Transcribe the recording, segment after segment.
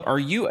Are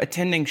you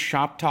attending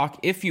Shop Talk?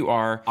 If you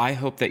are, I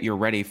hope that you're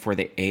ready for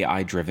the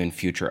AI-driven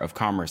future of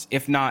commerce.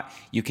 If not,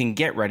 you can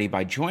get ready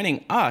by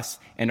joining us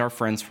and our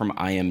friends from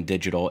IM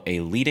Digital,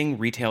 a leading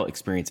retail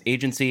experience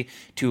agency,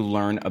 to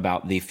learn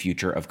about the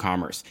future of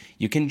commerce.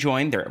 You can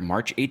join their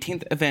March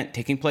 18th event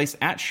taking place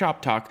at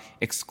Shop Talk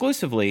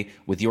exclusively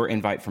with your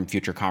invite from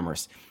Future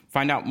Commerce.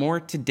 Find out more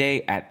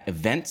today at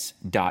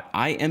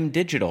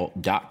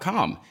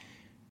events.imdigital.com.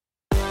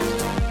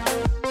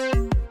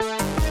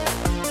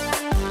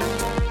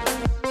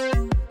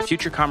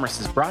 Future Commerce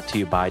is brought to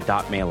you by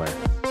 .mailer.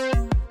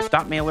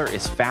 .mailer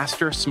is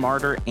faster,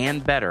 smarter,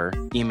 and better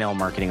email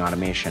marketing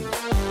automation.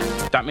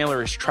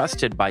 .mailer is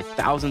trusted by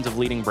thousands of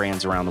leading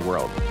brands around the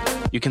world.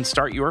 You can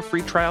start your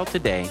free trial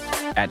today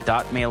at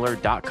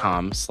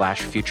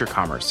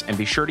 .mailer.com/futurecommerce and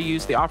be sure to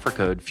use the offer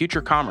code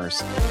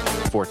FutureCommerce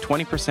for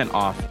 20%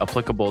 off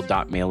applicable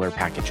 .mailer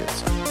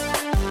packages.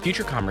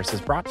 Future Commerce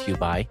is brought to you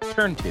by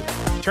Turn2.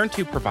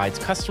 Turn2 provides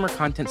customer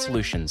content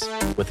solutions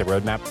with a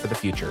roadmap for the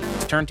future.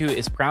 Turn2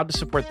 is proud to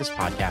support this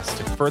podcast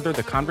to further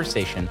the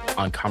conversation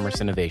on commerce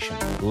innovation.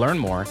 Learn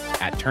more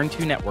at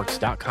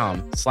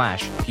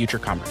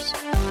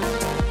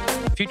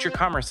turn2networks.com/futurecommerce. Future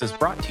Commerce is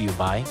brought to you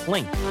by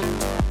Link.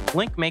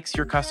 Link makes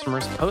your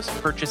customers'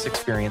 post-purchase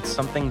experience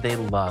something they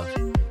love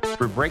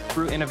through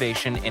breakthrough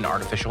innovation in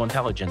artificial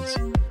intelligence.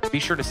 Be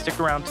sure to stick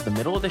around to the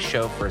middle of the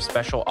show for a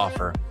special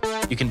offer.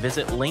 You can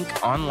visit Link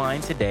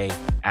online today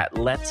at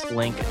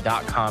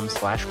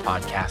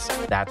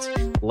letslink.com/podcast. That's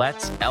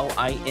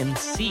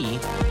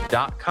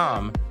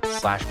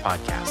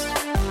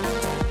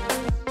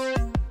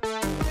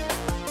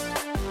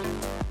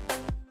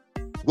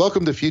letslink.com/podcast.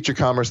 Welcome to Future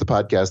Commerce, the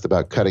podcast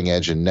about cutting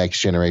edge and next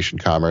generation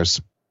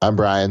commerce. I'm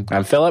Brian.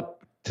 I'm Phillip.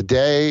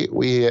 Today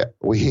we have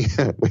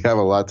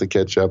a lot to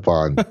catch up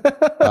on.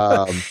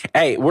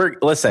 Hey,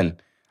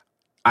 listen.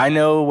 I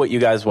know what you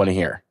guys want to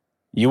hear.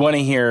 You want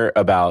to hear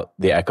about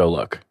the Echo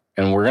Look,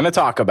 and we're going to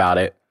talk about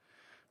it,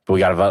 but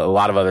we got a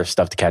lot of other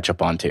stuff to catch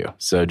up on too.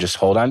 So just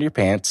hold on to your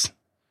pants.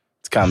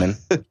 It's coming.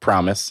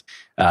 Promise.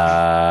 You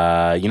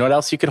know what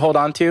else you could hold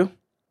on to?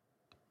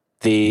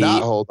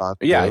 Not hold on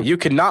to. Yeah, you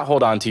could not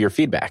hold on to your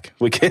feedback.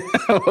 We could.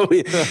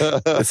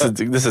 This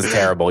is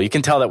terrible. You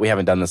can tell that we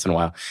haven't done this in a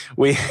while.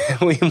 We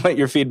want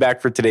your feedback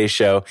for today's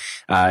show,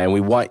 and we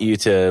want you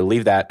to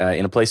leave that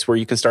in a place where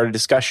you can start a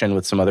discussion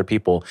with some other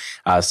people.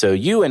 So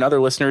you and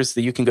other listeners,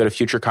 that you can go to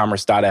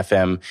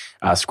futurecommerce.fm,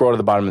 scroll to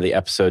the bottom of the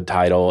episode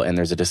title, and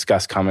there's a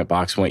discuss comment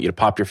box. We want you to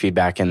pop your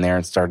feedback in there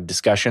and start a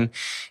discussion.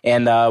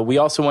 And we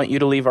also want you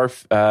to leave our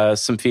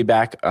some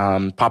feedback.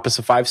 Pop us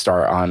a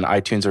 5-star on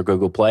iTunes or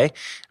Google Play.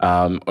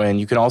 And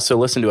you can also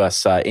listen to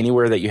us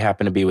anywhere that you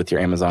happen to be with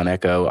your Amazon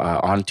Echo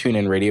on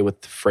TuneIn Radio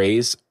with the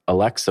phrase,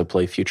 Alexa,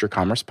 play Future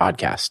Commerce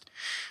Podcast.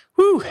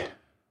 Woo!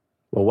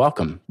 Well,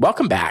 welcome.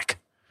 Welcome back.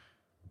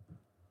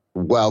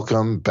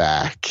 Welcome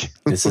back.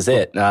 This is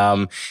it.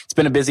 It's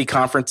been a busy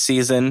conference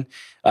season.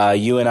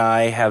 You and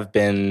I have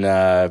been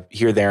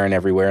here, there, and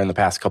everywhere in the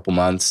past couple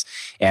months.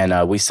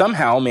 And we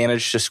somehow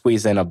managed to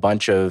squeeze in a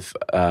bunch of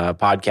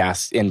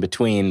podcasts in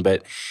between,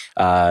 but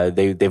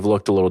they've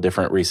looked a little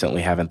different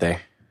recently, haven't they?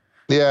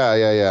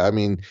 Yeah. I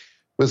mean,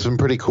 there's some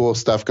pretty cool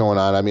stuff going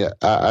on. I mean,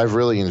 I've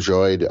really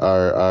enjoyed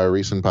our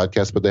recent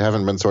podcasts, but they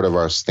haven't been sort of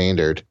our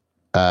standard.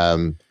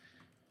 And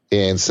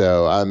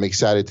so I'm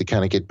excited to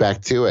kind of get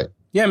back to it.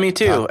 Yeah, me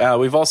too.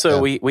 We've also,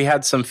 we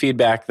had some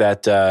feedback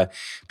that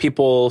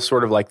people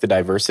sort of like the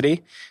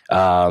diversity,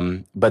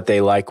 but they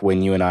like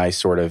when you and I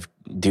sort of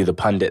do the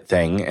pundit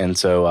thing. And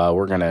so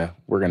we're gonna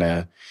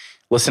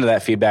listen to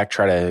that feedback,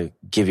 try to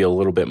give you a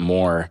little bit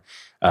more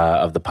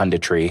of the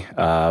punditry.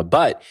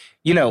 But,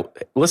 you know,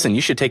 listen,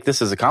 you should take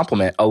this as a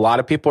compliment. A lot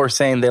of people are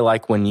saying they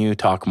like when you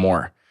talk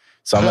more.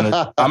 So I'm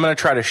gonna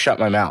try to shut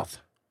my mouth.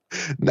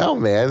 No,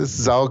 man, this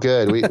is all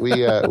good. We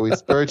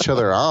spur each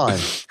other on.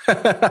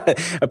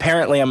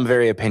 Apparently, I'm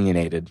very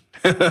opinionated,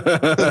 but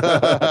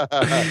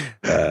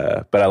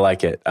I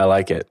like it.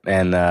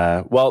 And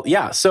well,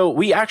 yeah. So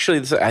we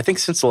actually, I think,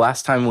 since the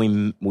last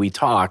time we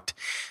talked,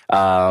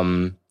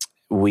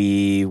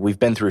 we've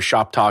been through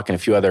Shop Talk and a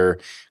few other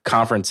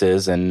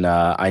conferences, and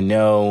I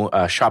know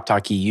Shop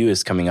Talk EU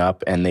is coming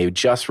up, and they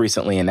just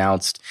recently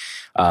announced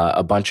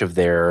a bunch of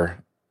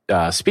their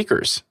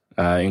speakers.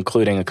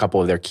 Including a couple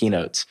of their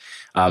keynotes.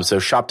 So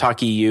Shop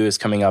Talk EU is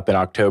coming up in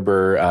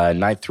October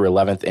 9th through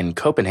 11th in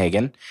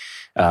Copenhagen,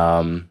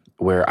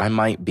 where I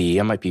might be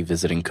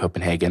visiting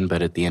Copenhagen,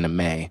 but at the end of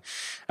May.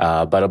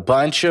 But a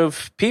bunch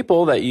of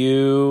people that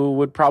you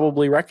would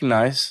probably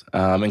recognize,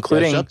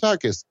 including... Shop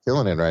Talk is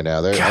killing it right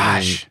now. They're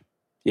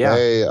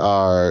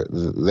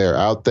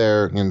out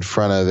there in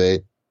front of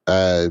it,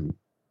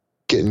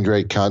 getting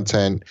great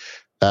content.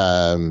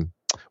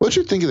 What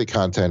you think of the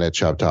content at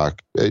Shop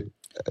Talk?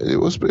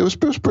 It was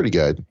pretty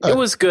good. It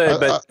was good,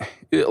 but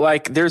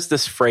like there's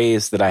this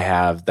phrase that I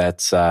have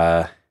that's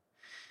try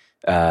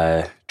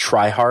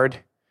hard.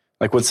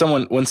 Like when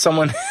someone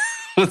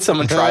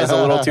tries a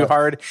little too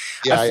hard.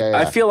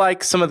 I feel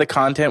like some of the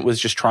content was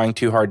just trying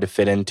too hard to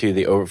fit into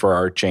the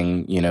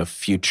overarching,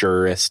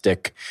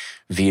 futuristic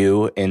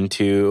view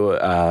into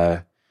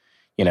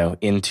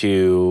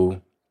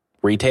into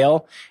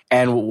retail.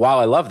 And while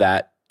I love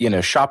that,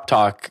 Shop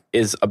Talk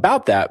is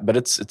about that, but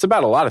it's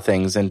about a lot of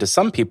things. And to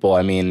some people,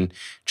 I mean,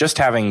 just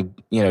having,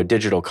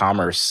 digital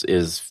commerce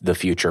is the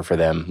future for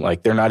them.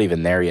 Like they're not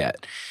even there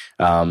yet.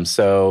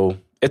 So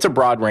it's a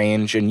broad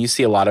range, and you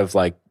see a lot of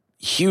like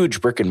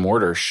huge brick and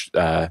mortar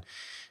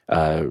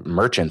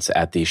merchants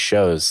at these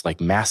shows, like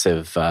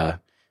massive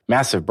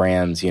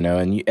brands,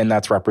 and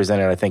that's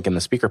represented, I think, in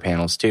the speaker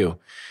panels too.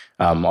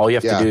 All you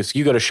have to do is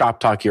you go to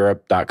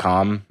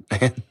shoptalkeurope.com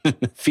and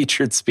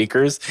featured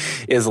speakers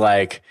is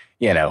like,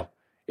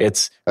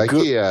 it's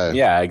IKEA.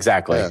 Yeah,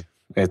 exactly. Yeah.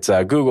 It's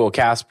Google,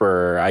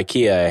 Casper,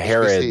 IKEA,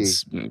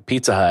 Harrods,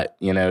 Pizza Hut.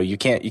 You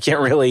can't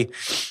really.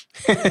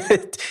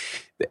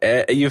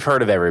 You've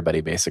heard of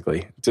everybody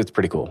basically. It's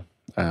pretty cool.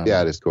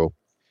 Yeah, it is cool.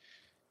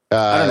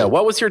 I don't know.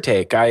 What was your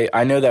take?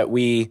 I know that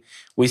we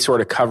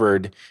sort of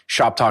covered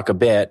Shop Talk a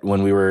bit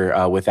when we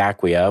were with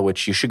Acquia,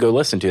 which you should go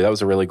listen to. That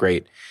was a really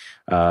great.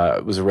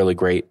 It was a really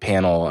great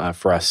panel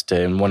for us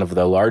and one of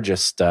the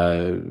largest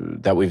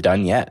that we've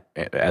done yet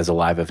as a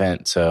live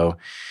event. So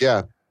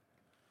yeah,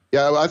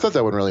 I thought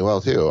that went really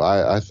well too.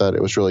 I thought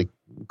it was really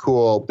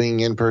cool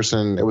being in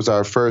person. It was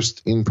our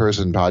first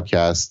in-person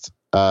podcast,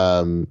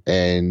 had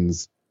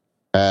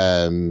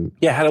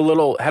a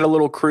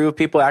little crew of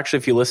people. Actually,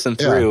 if you listen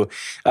through,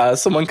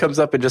 someone comes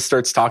up and just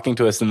starts talking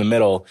to us in the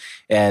middle.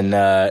 And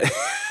did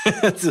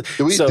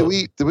we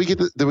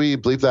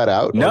bleep that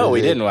out? No,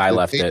 we didn't. I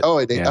left it. Oh,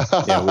 I did.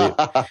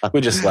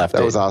 We just left it.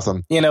 That was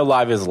awesome.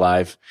 Live is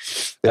live.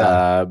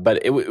 Yeah.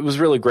 But it was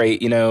really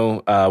great.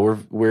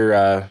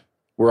 We're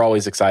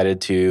always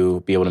excited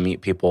to be able to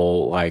meet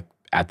people like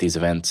at these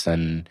events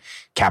and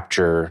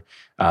capture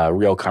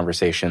real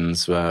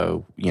conversations.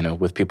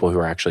 With people who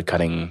are actually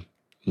forging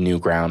new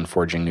ground.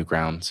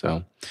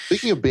 So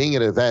speaking of being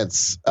at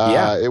events,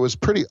 it was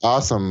pretty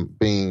awesome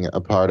being a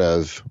part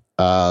of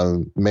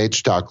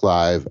Mage Talk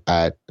Live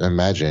at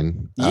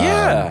Imagine.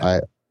 I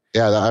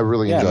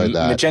really enjoyed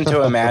that.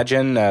 Magento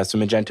Imagine. So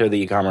Magento, the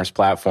e-commerce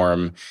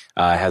platform,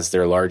 has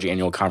their large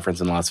annual conference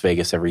in Las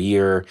Vegas every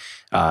year.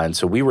 And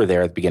so we were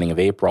there at the beginning of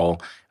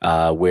April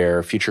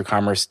where Future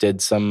Commerce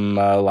did some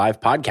live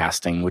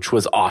podcasting, which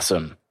was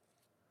awesome.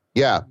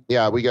 Yeah,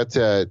 we got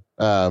to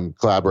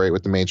collaborate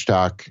with the Mage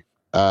Talk,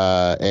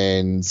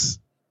 and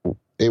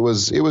it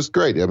was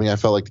great. I mean, I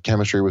felt like the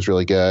chemistry was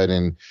really good,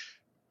 and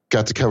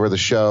got to cover the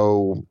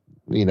show,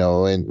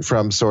 and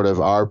from sort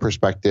of our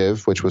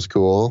perspective, which was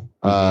cool,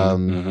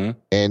 and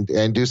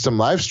do some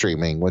live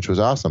streaming, which was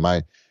awesome.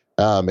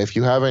 If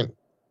you haven't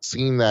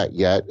seen that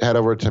yet, head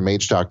over to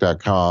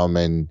magetalk.com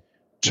and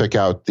check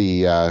out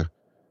the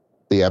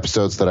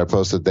episodes that I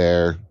posted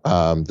there.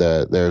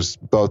 There's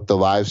both the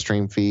live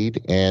stream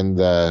feed and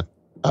the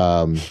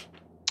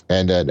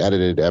and an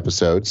edited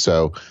episode.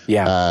 So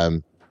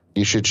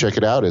you should check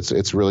it out.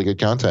 It's really good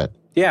content.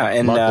 Yeah,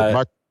 and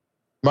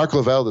Mark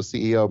Lavelle, the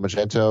CEO of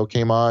Magento,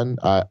 came on.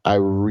 I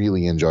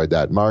really enjoyed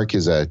that. Mark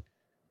is a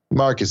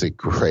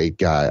great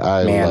guy.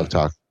 I love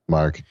talking to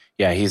Mark.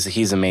 Yeah,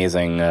 he's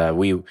amazing.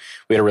 We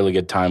had a really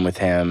good time with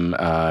him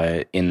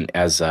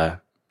as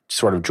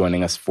sort of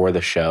joining us for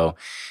the show.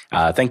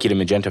 Thank you to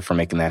Magento for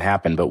making that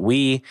happen. But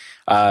we're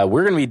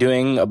going to be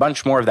doing a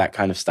bunch more of that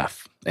kind of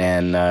stuff.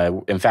 And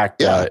in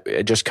fact,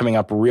 just coming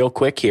up real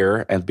quick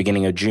here at the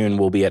beginning of June,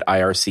 we'll be at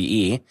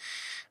IRCE,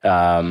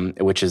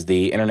 which is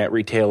the Internet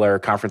Retailer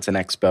Conference and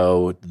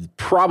Expo,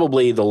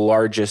 probably the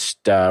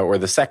largest or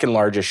the second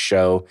largest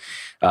show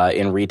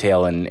in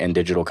retail and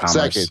digital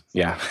commerce. Second.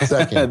 Yeah.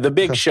 Second. The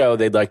big show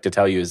they'd like to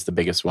tell you is the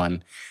biggest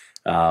one.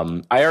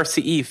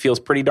 IRCE feels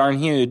pretty darn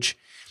huge.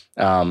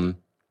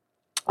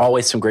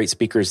 Always some great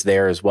speakers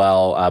there as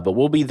well. But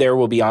we'll be there.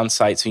 We'll be on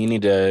site. So you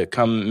need to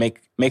come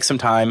make some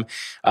time.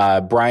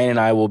 Brian and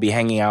I will be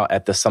hanging out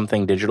at the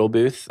Something Digital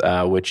booth,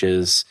 which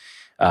is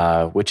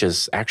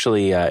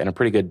actually in a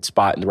pretty good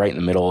spot right in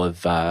the middle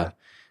of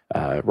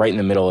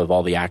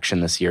all the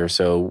action this year.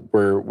 So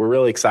we're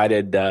really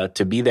excited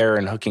to be there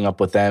and hooking up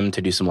with them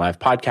to do some live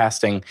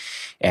podcasting,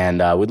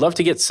 and we'd love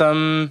to get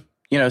some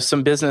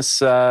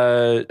business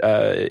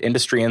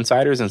industry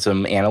insiders and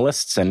some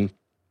analysts and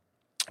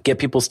get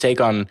people's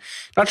take on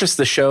not just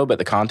the show, but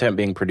the content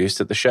being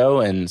produced at the show.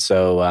 And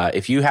so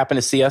if you happen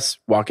to see us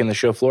walking the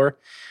show floor,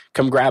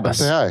 come grab us.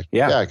 Say hi.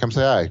 Yeah, come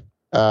say hi.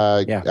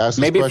 Ask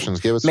us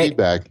questions, give us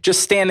feedback.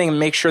 Just standing and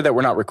make sure that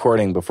we're not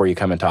recording before you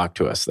come and talk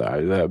to us,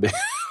 though.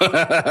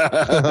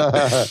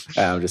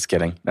 I'm just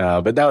kidding.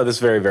 But no, this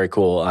is very, very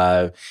cool.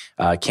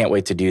 Can't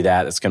wait to do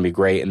that. It's going to be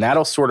great. And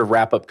that'll sort of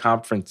wrap up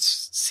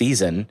conference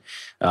season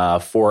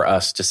for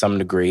us to some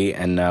degree.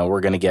 And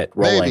we're going to get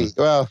rolling. Maybe.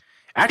 Well,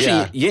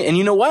 actually, yeah. And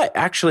you know what?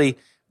 Actually,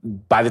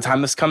 by the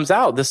time this comes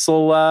out, this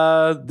will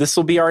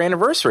be our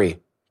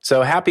anniversary.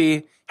 So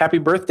happy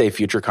birthday,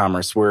 Future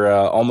Commerce. We're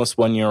almost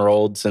 1 year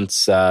old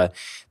since the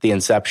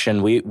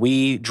inception.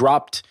 We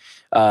dropped,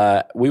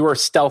 we were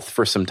stealth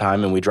for some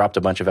time, and we dropped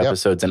a bunch of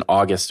episodes in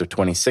August of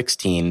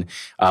 2016.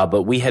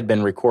 But we had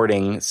been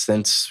recording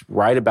since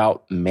right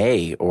about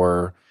May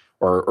or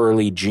or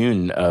early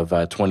June of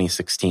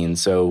 2016.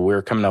 So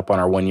we're coming up on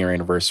our 1 year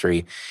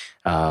anniversary.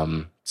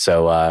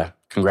 So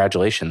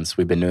congratulations.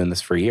 We've been doing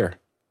this for a year.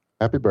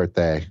 Happy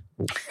birthday.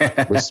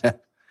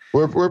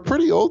 We're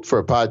pretty old for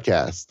a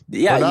podcast.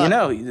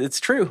 Yeah, it's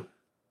true.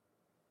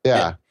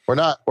 Yeah, we're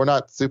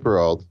not super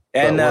old.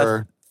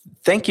 And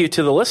thank you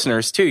to the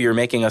listeners, too. You're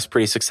making us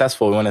pretty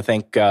successful. We want to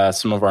thank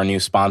some of our new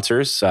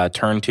sponsors,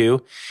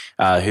 Turn2,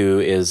 who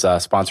is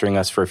sponsoring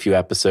us for a few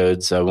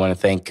episodes. We want to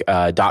thank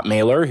Dot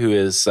Mailer, who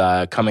is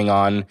coming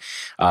on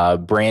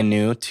brand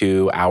new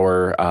to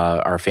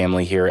our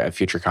family here at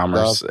Future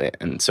Commerce.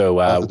 And so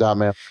the Dot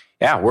Mailer.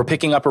 Yeah, we're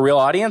picking up a real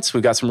audience.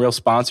 We've got some real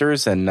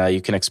sponsors, and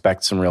you can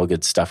expect some real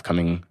good stuff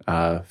coming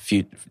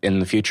in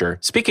the future.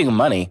 Speaking of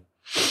money,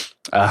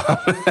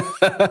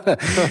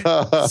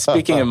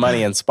 speaking of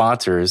money and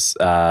sponsors,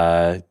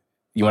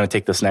 you want to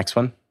take this next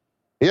one?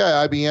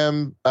 Yeah,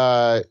 IBM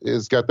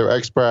has got their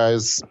X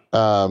Prize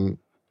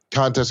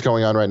contest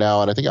going on right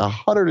now, and I think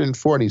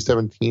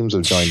 147 teams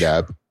have joined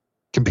up,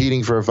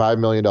 competing for a $5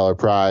 million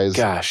prize.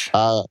 Gosh,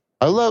 I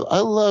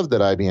love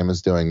that IBM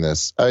is doing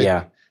this.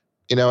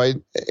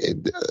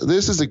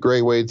 This is a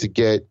great way to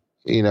get,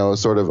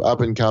 sort of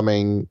up and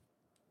coming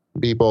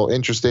people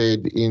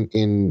interested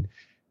in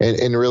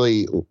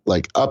really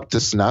like up to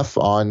snuff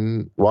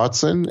on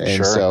Watson.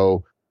 And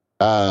so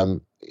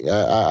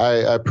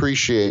I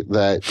appreciate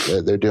that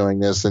they're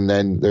doing this. And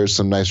then there's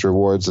some nice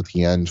rewards at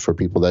the end for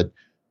people that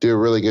do a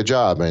really good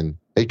job. And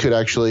it could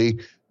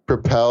actually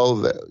propel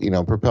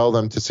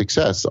them to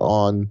success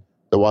on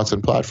the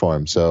Watson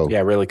platform. So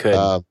yeah, really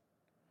could.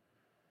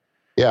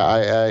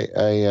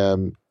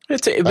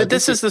 But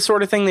this is the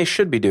sort of thing they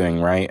should be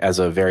doing, right? As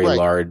a very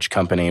large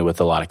company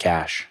with a lot of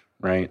cash,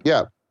 right?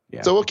 Yeah.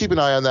 So we'll keep an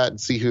eye on that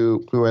and see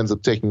who ends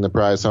up taking the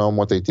prize home,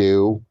 what they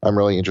do. I'm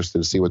really interested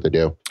to see what they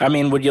do. I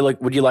mean, would you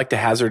like to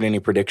hazard any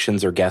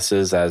predictions or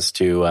guesses as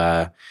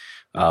to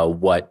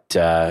what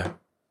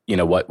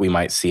we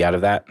might see out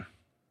of that?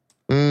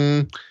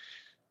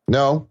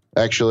 No,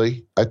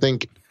 actually, I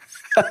think.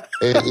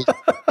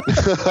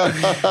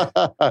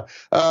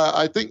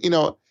 I think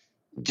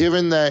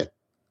given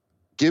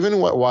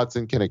what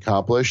Watson can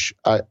accomplish,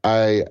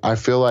 I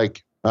feel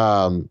like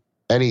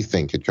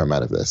anything could come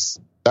out of this.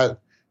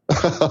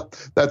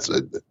 That's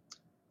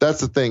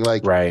the thing.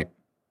 Like, right.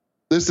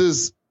 This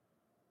is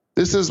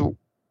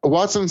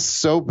Watson's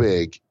so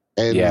big,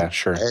 and and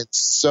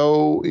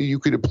so you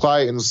could apply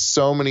it in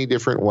so many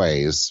different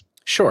ways.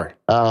 Sure.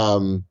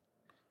 This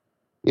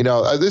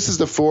is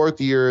the 4th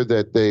year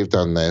that they've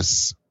done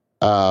this,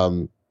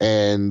 and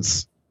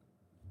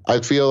I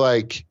feel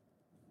like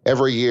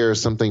every year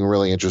something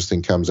really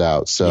interesting comes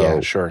out. So yeah,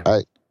 sure.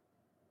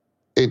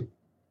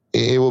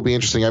 It will be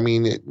interesting. I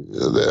mean,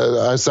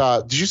 I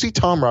saw. Did you see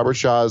Tom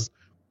Robertshaw's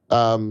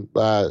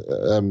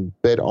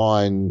bit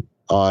on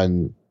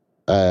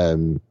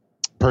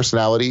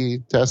personality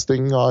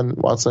testing on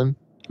Watson?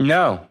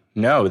 No,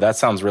 that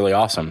sounds really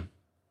awesome.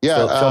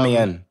 Yeah, fill me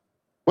in.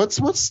 What's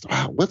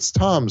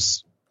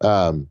Tom's?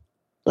 I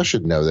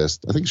should know this.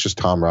 I think it's just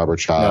Tom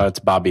Robertshaw. No, it's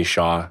Bobby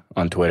Shaw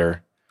on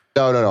Twitter.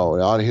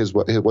 No. On his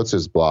what's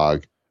his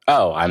blog?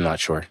 Oh, I'm not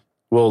sure.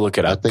 We'll look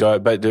it up.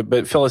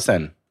 But fill us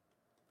in.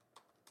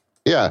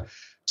 Yeah.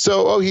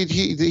 So,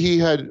 he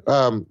had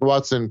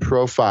Watson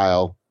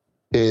profile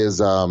his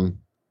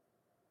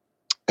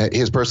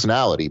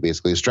personality,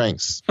 basically his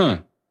strengths,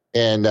 and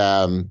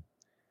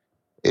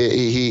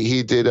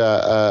he did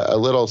a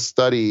little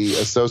study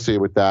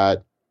associated with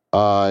that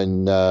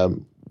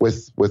on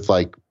with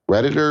like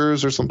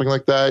Redditors or something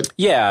like that.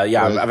 Yeah.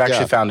 I've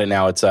actually found it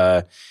now. It's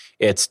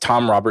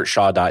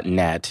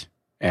tomrobertshaw.net,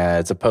 and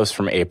it's a post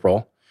from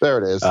April. There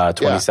it is,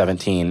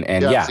 2017,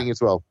 and I'm seeing it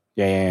as well.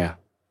 Yeah.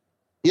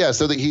 Yeah,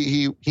 so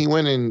he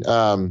went and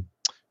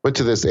went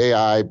to this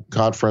AI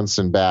conference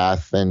in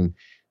Bath, and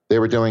they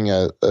were doing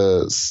a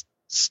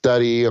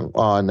study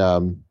on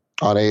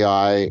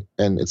AI,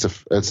 and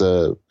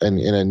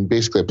and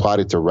basically applied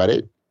it to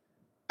Reddit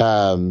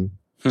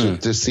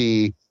to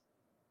see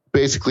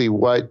basically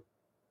what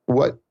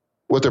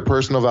their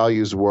personal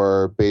values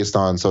were based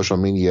on social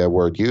media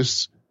word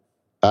use.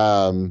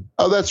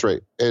 That's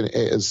right, and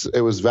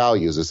it was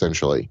values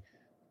essentially.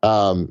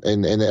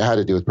 And it had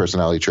to do with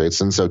personality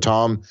traits. And so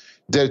Tom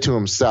did it to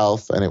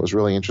himself, and it was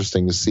really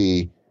interesting to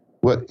see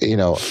what he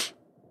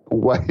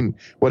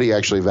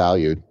actually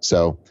valued.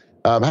 So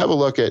have a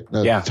look at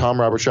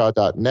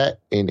tomrobertshaw.net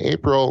in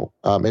April,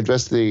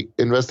 investigating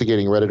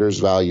Redditors'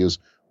 values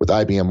with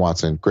IBM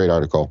Watson. Great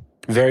article.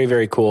 Very,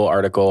 very cool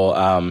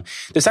article.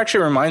 This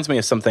actually reminds me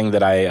of something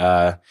that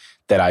I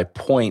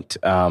pointed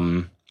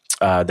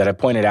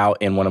out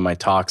in one of my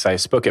talks. I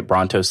spoke at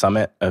Bronto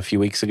Summit a few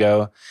weeks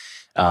ago.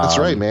 That's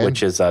right, man.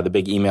 Which is the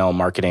big email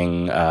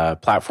marketing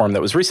platform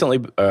that was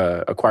recently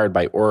acquired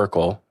by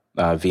Oracle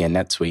via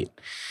NetSuite.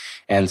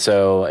 And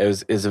so it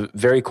was a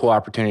very cool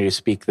opportunity to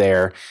speak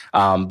there.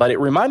 But it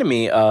reminded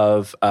me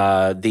of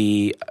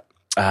there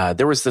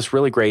was this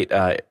really great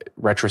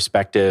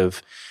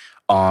retrospective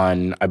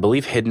on, I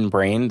believe, Hidden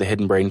Brain, the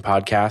Hidden Brain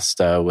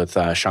podcast with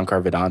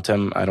Shankar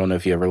Vedantam. I don't know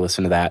if you ever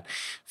listened to that.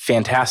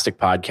 Fantastic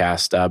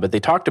podcast. But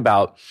they talked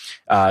about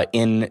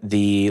in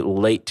the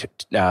late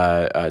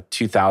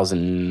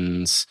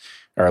 2000s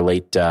or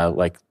late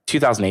like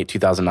 2008,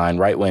 2009,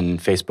 right when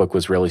Facebook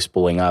was really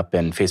spooling up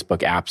and Facebook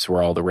apps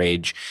were all the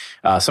rage,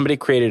 somebody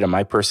created a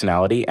My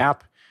Personality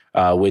app,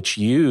 which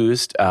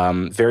used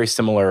very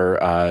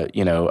similar,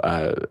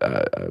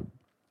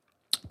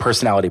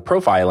 personality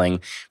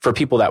profiling for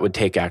people that would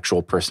take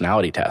actual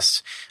personality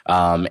tests.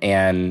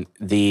 And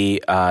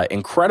the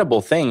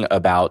incredible thing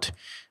about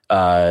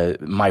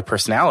My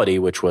Personality,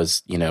 which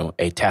was,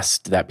 a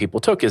test that people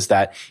took, is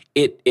that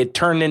it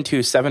turned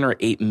into 7 or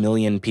 8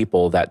 million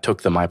people that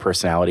took the My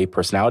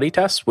personality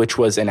test, which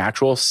was an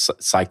actual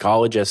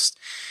psychologist,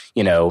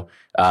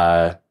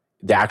 the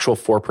actual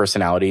 4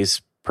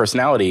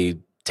 personality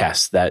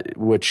test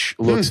which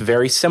looks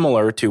very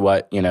similar to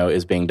what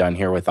is being done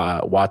here with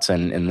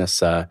Watson in this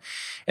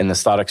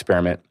thought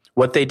experiment.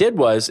 What they did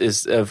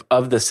is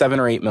of the 7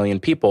 or 8 million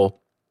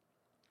people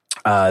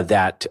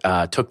that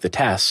took the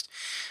test,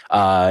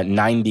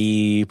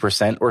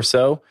 90% or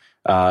so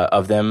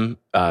of them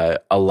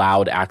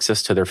allowed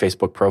access to their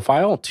Facebook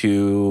profile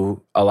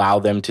to allow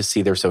them to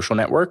see their social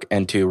network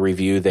and to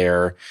review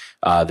their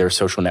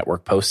social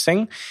network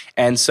posting.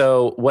 And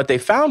so what they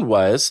found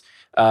was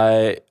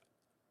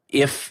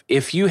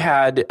if you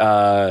had,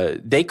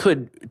 they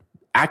could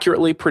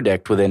accurately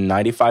predict within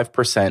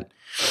 95%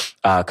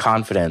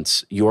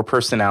 confidence your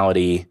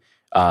personality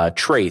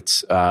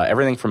traits,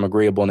 everything from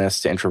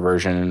agreeableness to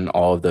introversion,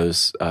 all of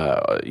those,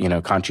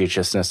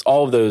 conscientiousness,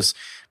 all of those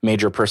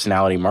major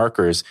personality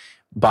markers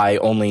by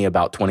only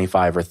about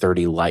 25 or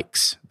 30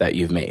 likes that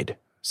you've made.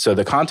 So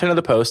the content of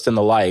the post and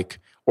the like,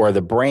 or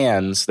the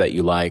brands that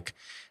you like,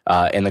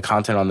 and the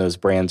content on those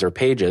brands or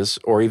pages,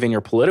 or even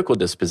your political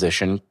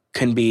disposition,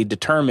 can be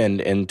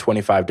determined in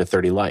 25 to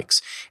 30 likes.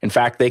 In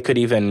fact, they could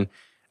even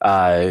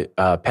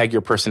peg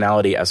your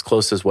personality as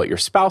close as what your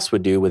spouse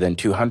would do within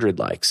 200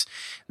 likes.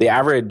 The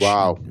average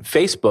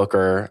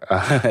Facebooker,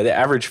 the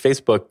average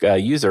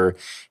Facebook user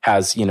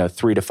has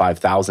 3,000 to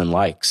 5,000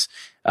 likes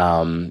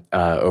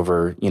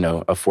over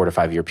a 4 to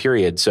 5 year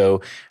period.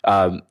 So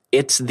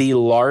it's the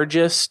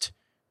largest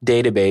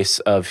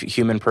database of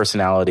human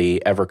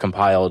personality ever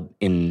compiled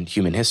in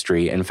human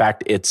history. In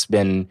fact,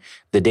 the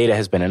data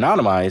has been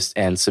anonymized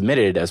and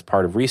submitted as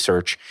part of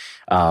research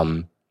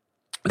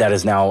that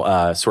is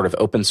now sort of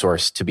open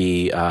source to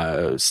be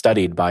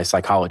studied by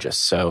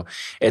psychologists. So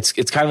it's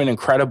kind of an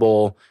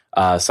incredible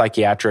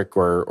psychiatric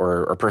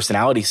or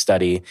personality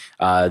study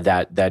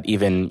that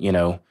even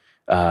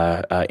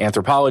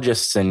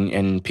anthropologists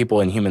and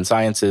people in human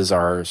sciences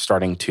are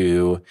starting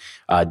to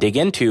dig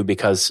into,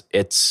 because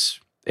it's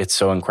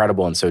so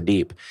incredible and so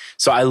deep.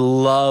 So I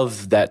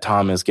love that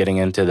Tom is getting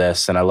into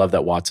this, and I love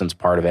that Watson's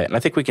part of it. And I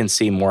think we can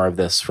see more of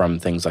this from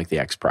things like the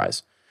X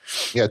Prize.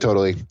 Yeah,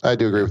 totally. I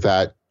do agree with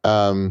that.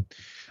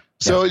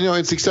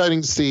 It's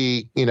exciting to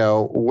see,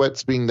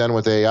 what's being done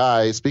with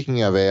AI.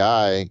 Speaking of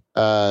AI,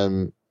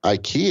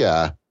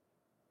 IKEA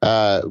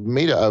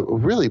made a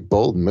really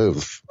bold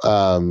move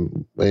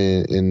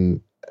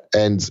and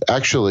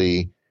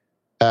actually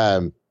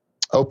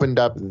opened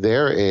up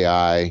their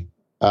AI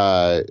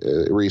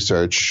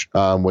research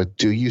with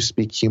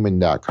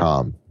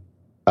doyouspeakhuman.com.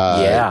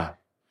 Yeah,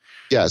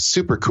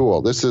 super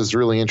cool. This is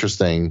really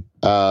interesting.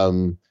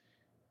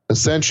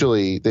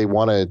 Essentially, they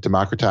want to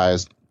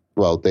democratize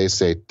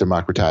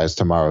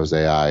tomorrow's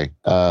AI.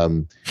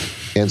 And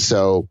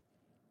so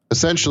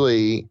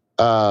essentially,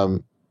 they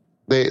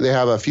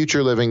have a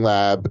future living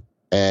lab,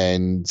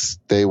 and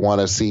they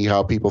want to see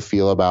how people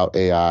feel about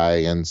AI.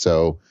 And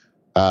so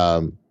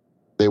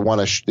they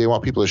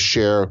want people to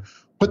share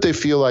what they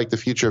feel like the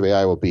future of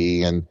AI will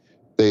be. And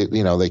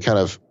they kind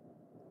of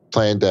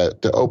plan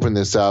to open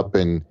this up,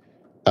 and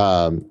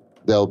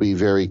they'll be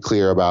very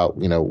clear about,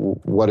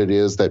 what it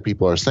is that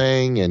people are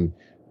saying and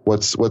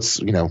what's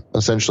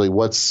essentially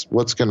what's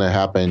going to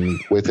happen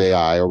with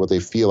AI, or what they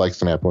feel like is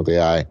going to happen with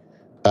AI,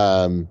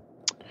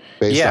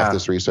 based off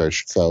this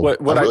research. So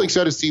I'm really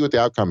excited to see what the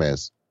outcome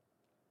is.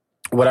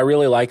 What I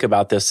really like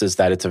about this is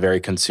that it's a very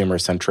consumer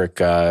centric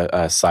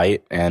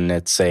site, and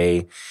it's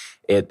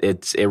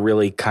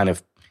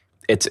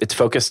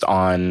focused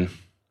on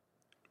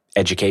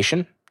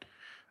education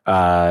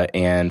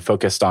and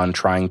focused on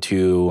trying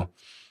to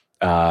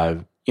I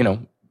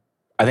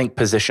think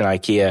position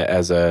IKEA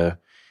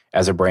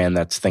as a brand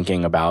that's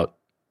thinking about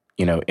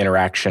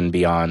interaction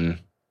beyond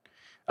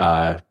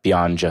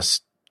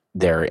just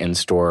their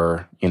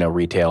in-store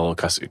retail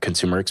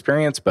consumer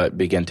experience, but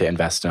begin to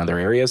invest in other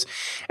areas.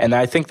 And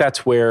I think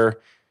that's where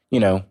we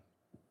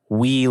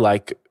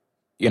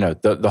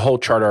the whole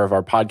charter of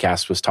our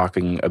podcast was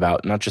talking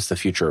about not just the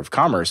future of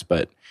commerce,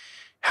 but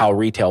how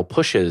retail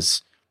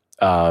pushes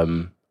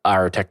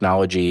our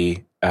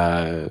technology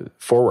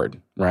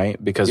forward,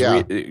 right? Because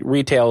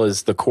retail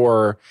is the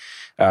core.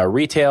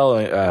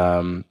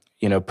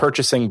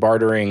 Purchasing,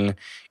 bartering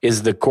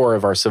is the core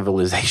of our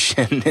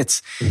civilization.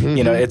 It's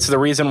it's the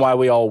reason why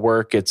we all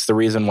work. It's the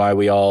reason why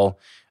we all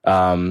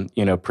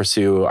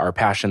pursue our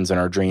passions and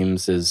our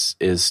dreams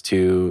is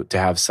to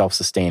have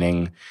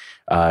self-sustaining,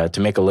 to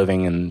make a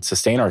living and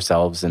sustain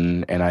ourselves.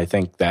 And I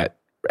think that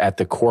at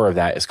the core of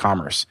that is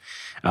commerce.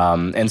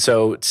 And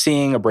so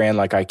seeing a brand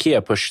like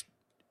IKEA push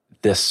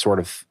this sort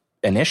of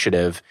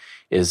initiative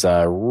is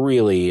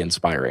really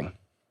inspiring.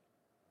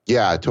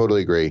 Yeah, I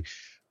totally agree.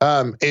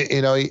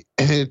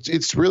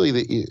 It's really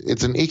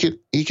it's an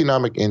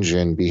economic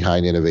engine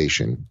behind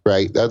innovation,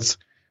 right? That's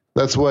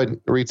what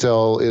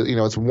retail is.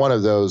 It's one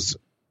of those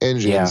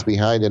engines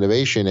behind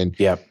innovation. And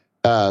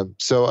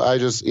so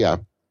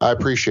I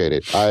appreciate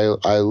it.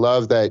 I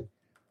love that.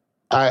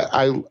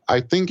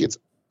 I think it's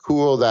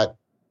cool that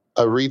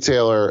a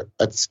retailer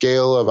at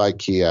scale of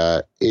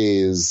IKEA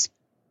is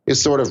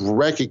sort of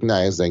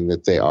recognizing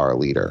that they are a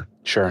leader.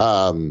 Sure.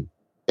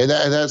 And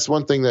that's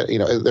one thing that,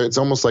 it's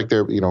almost like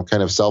they're,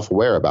 kind of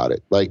self-aware about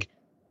it. Like,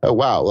 oh,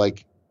 wow,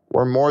 like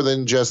we're more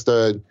than just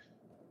a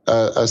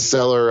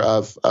seller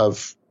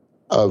of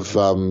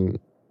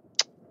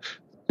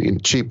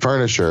cheap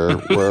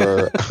furniture.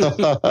 We're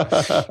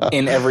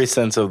in every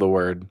sense of the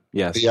word.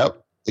 Yes.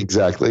 Yep,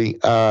 exactly.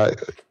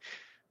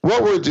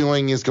 What we're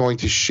doing is going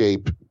to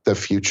shape the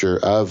future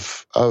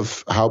of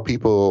how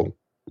people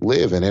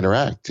live and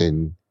interact,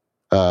 and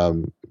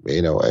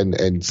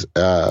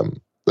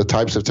the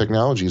types of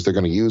technologies they're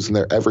going to use in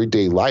their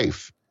everyday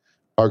life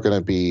are going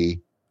to be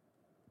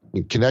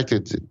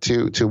connected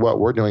to what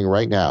we're doing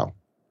right now.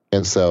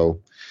 And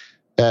so,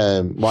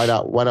 why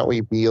not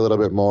we be a little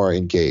bit more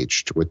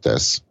engaged with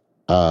this,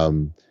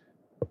 and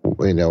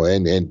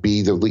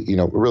be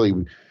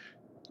really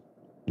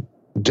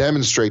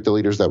demonstrate the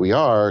leaders that we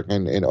are,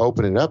 and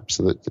open it up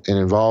so that and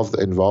involve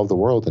the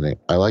world in it.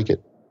 I like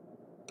it.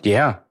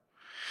 Yeah.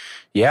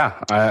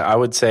 I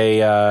would say,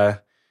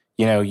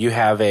 you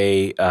have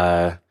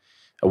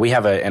we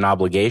have an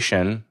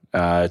obligation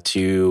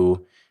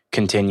to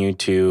continue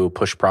to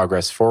push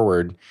progress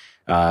forward,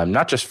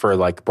 not just for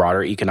like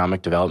broader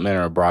economic development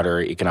or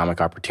broader economic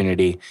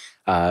opportunity,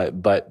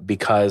 but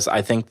because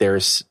I think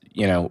there's,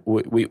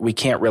 we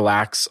can't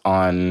relax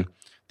on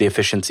the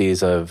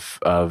efficiencies of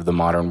the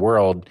modern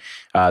world.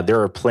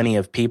 There are plenty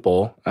of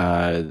people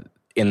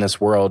in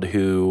this world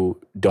who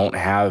don't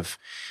have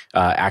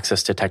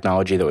access to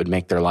technology that would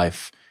make their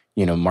life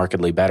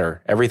markedly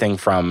better. Everything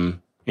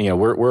from,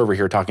 we're over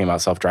here talking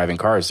about self-driving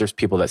cars. There's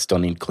people that still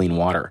need clean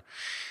water.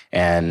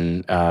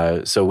 And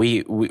so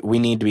we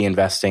need to be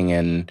investing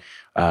in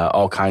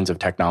all kinds of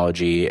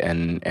technology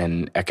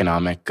and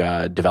economic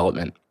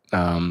development.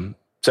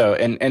 So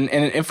and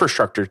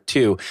infrastructure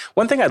too.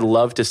 One thing I'd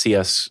love to see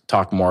us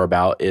talk more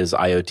about is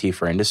IoT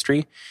for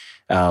industry.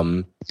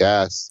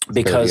 Yes.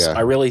 Because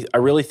I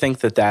really think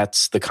that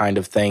that's the kind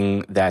of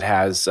thing that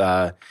has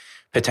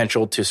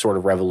potential to sort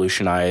of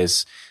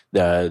revolutionize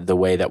the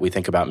way that we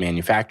think about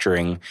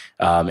manufacturing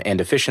and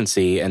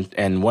efficiency,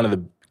 and one of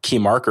the key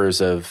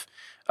markers of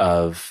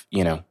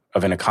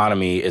an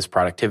economy is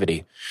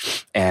productivity,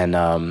 and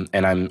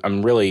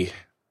I'm really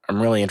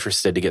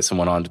interested to get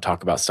someone on to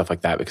talk about stuff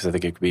like that, because I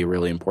think it could be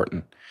really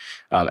important.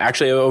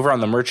 Actually, over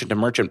on the Merchant to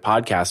Merchant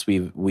podcast,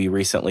 we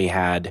recently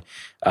had,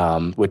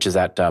 which is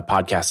at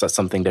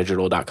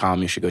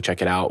podcast.somethingdigital.com. You should go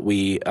check it out.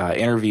 We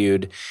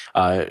interviewed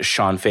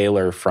Sean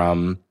Failer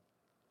from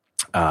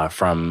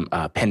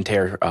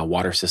Pentair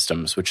Water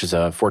Systems, which is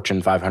a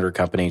Fortune 500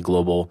 company,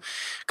 global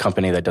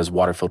company that does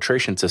water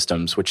filtration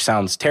systems, which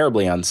sounds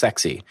terribly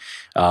unsexy.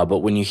 But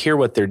when you hear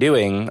what they're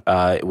doing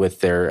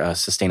with their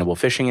sustainable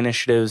fishing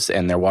initiatives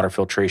and their water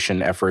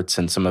filtration efforts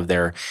and some of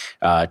their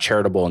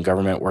charitable and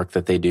government work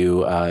that they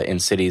do in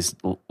cities,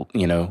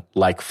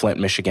 like Flint,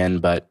 Michigan,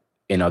 but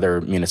in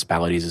other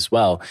municipalities as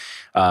well,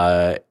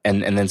 and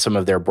then some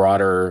of their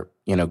broader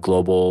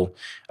global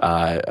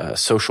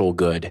social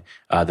good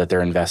that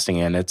they're investing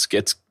in.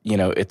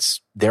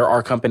 There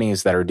are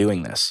companies that are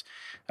doing this,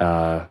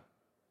 and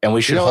we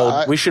should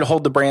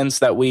hold the brands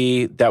that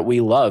we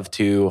love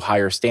to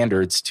higher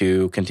standards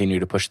to continue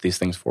to push these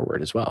things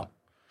forward as well.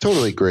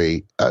 Totally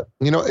agree.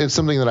 It's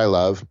something that I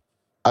love.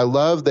 I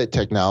love that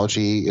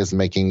technology is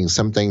making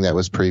something that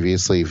was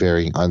previously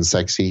very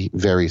unsexy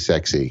very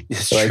sexy.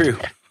 It's true.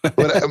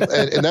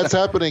 and that's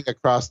happening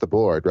across the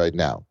board right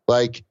now.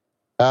 Like,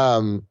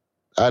 the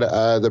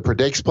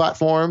Predix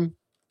platform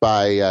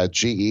by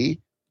GE,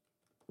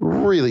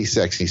 really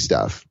sexy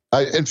stuff.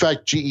 In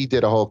fact, GE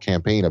did a whole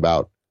campaign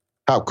about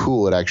how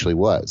cool it actually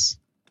was.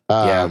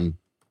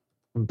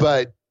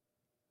 But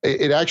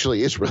it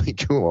actually is really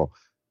cool.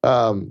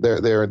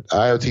 Their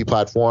IoT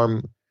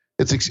platform,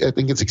 I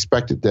think it's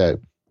expected to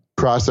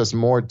process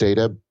more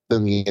data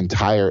than the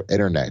entire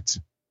internet.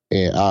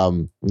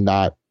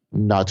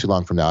 Not too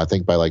long from now, I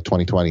think by like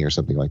 2020 or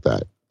something like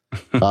that.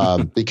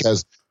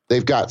 Because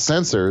they've got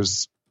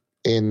sensors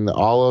in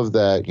all of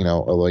that,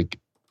 like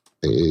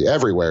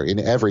everywhere, in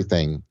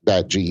everything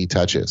that GE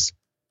touches,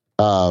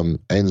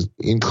 and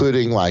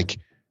including like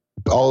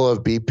all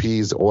of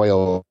BP's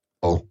oil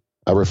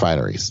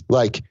refineries.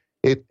 Like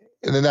it,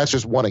 and then that's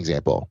just one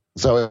example.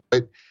 So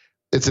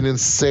it's an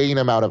insane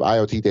amount of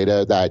IoT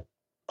data that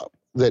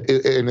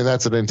and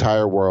that's an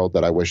entire world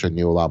that I wish I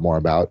knew a lot more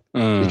about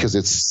because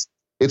it's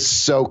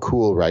so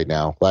cool right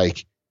now.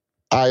 Like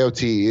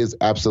IoT is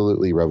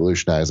absolutely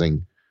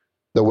revolutionizing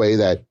the way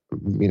that,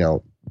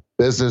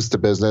 business to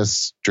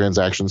business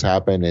transactions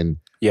happen and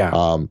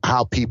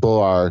how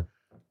people are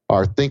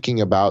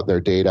thinking about their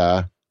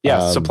data.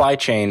 Yeah, supply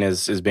chain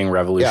is being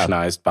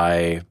revolutionized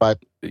by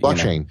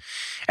blockchain.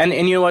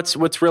 And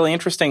what's really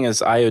interesting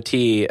is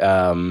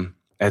IoT.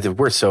 I think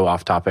we're so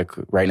off topic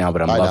right now,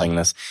 but I'm loving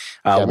this.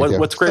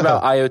 What's great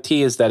about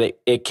IoT is that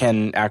it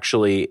can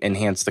actually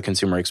enhance the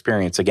consumer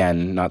experience.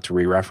 Again, not to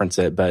re-reference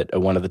it,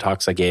 but one of the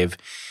talks I gave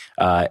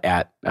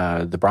at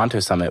the Bronto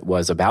Summit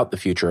was about the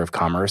future of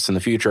commerce. And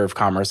the future of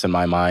commerce, in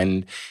my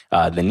mind,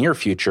 the near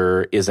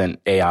future isn't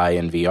AI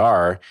and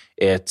VR.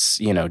 It's,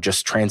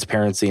 just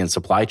transparency and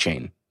supply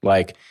chain.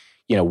 Like,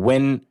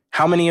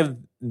 how many of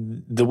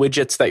the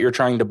widgets that you're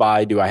trying to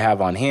buy do I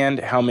have on hand?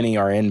 How many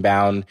are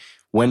inbound?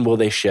 When will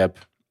they ship?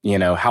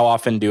 How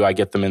often do I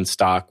get them in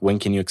stock? When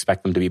can you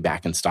expect them to be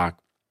back in stock?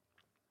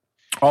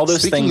 All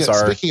those things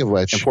are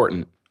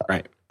important,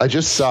 right? I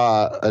just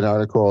saw an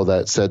article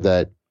that said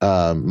that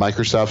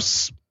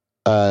Microsoft's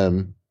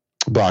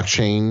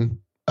blockchain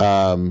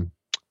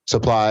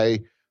supply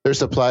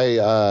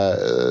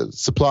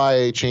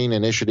chain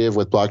initiative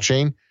with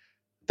blockchain,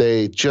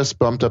 they just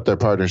bumped up their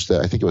partners to,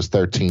 I think it was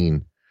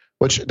 13,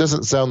 which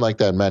doesn't sound like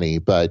that many,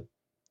 but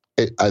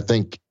I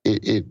think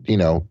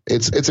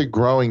it's a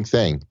growing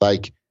thing.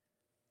 Like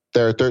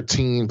there are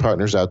 13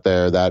 partners out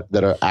there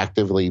that are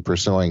actively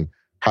pursuing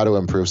how to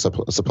improve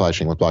supply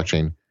chain with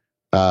blockchain.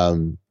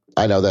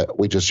 I know that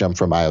we just jumped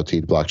from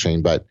IoT to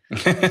blockchain, but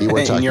you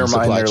were talking in your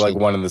mind, they're chain. like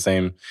one and the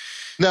same.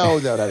 No,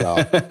 not at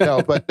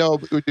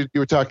all. You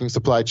were talking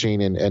supply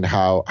chain and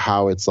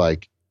how it's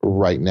like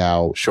right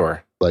now,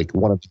 sure, like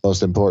one of the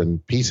most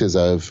important pieces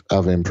of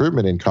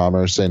improvement in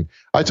commerce. And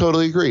I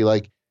totally agree.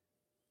 Like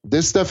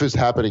this stuff is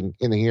happening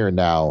in the here and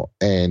now,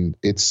 and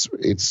it's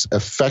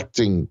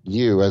affecting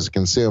you as a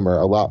consumer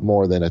a lot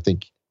more than I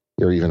think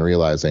you're even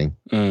realizing.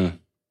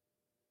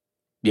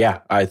 Yeah,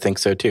 I think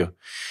so too.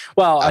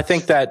 Well, I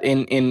think that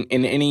in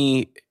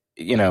any,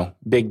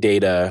 big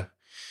data,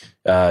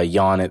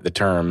 yawn at the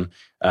term,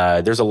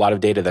 there's a lot of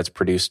data that's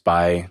produced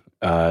by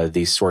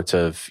these sorts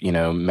of,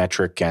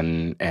 metric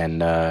and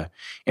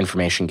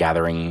information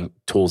gathering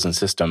tools and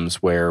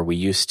systems where we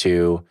used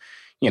to,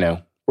 we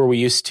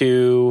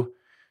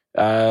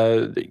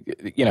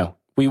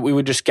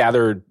would just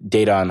gather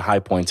data on high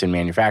points in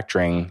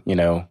manufacturing,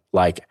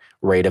 like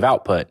rate of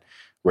output,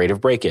 rate of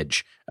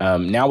breakage.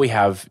 Now we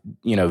have,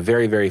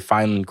 very, very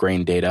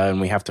fine-grained data,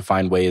 and we have to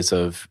find ways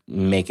of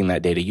making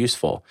that data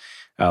useful,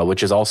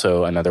 which is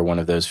also another one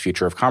of those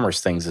future of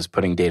commerce things, is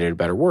putting data to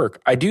better work.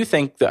 I do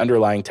think the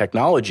underlying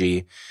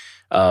technology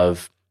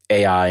of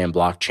AI and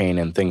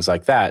blockchain and things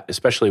like that,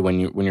 especially when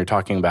you're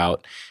talking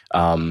about,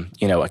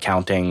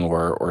 accounting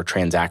or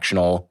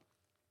transactional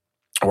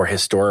or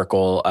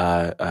historical,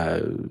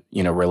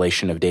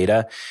 relation of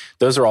data,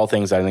 those are all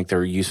things I think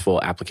they're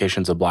useful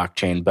applications of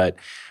blockchain. But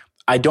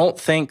I don't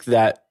think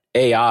that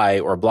AI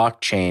or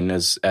blockchain,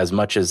 as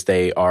much as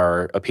they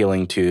are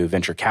appealing to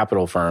venture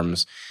capital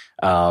firms,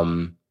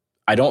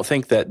 I don't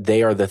think that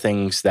they are the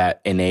things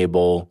that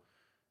enable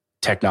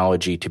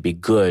technology to be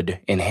good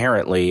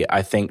inherently.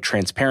 I think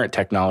transparent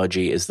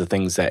technology is the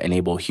things that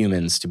enable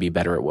humans to be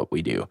better at what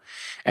we do.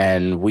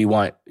 And we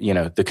want,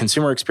 the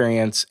consumer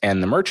experience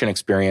and the merchant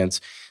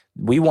experience,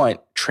 we want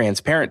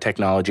transparent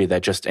technology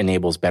that just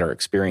enables better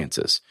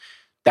experiences.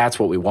 That's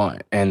what we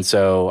want. And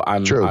so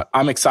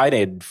I'm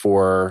excited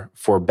for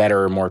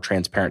better, more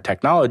transparent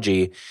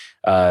technology,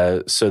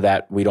 so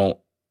that we don't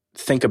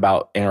think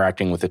about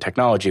interacting with the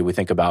technology. We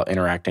think about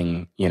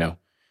interacting,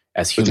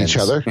 as humans. With each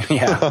other.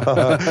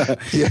 Yeah.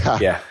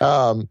 Yeah.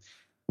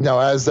 No,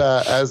 as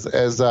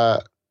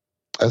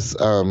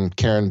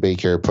Karen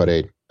Baker put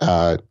it,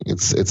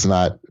 it's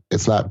not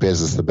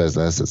business to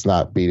business. It's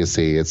not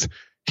B2C. It's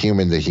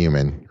human to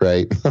human,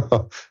 right?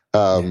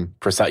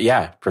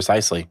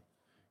 Precisely.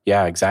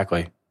 Yeah,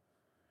 exactly.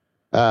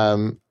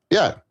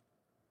 Yeah,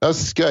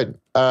 that's good.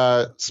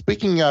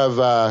 Speaking of,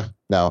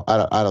 no,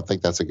 I don't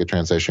think that's a good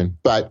transition,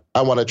 but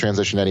I want to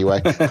transition anyway.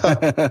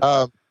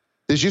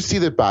 Did you see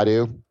that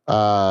Baidu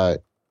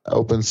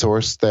open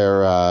source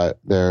their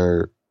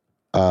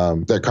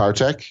car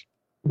tech,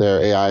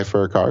 their AI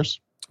for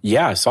cars?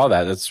 Yeah, I saw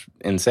that. That's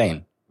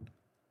insane.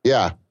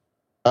 Yeah,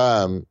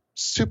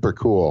 super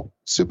cool.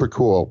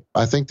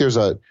 I think there's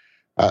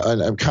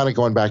and I'm kind of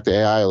going back to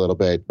AI a little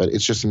bit, but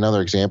it's just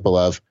another example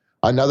of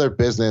another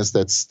business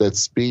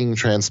that's being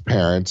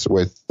transparent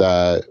with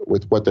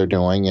what they're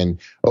doing and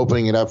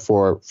opening it up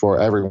for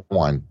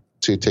everyone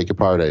to take a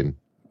part in.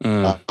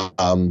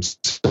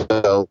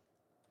 So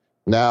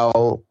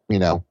now,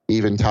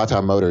 even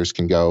Tata Motors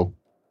can go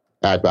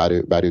add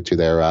Baidu to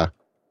their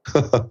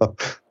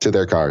to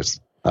their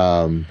cars.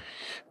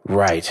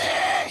 Right.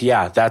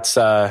 Yeah, that's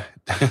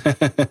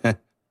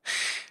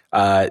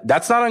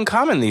that's not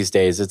uncommon these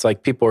days. It's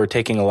like people are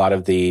taking a lot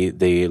of the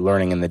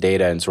learning and the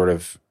data and sort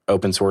of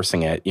open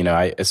sourcing it.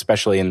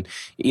 Especially in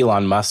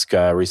Elon Musk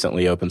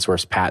recently open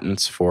sourced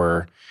patents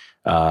for,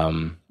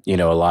 a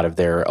lot of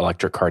their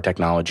electric car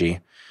technology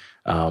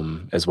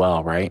as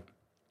well, right?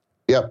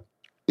 Yep.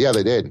 Yeah,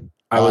 they did.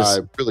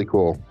 Really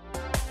cool.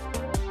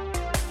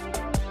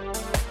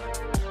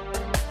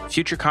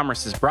 Future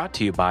Commerce is brought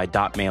to you by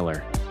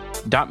 .mailer.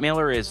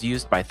 .mailer is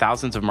used by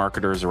thousands of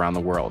marketers around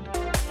the world.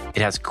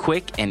 It has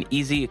quick and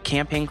easy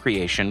campaign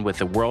creation with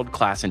a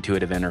world-class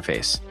intuitive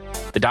interface.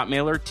 The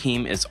 .mailer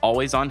team is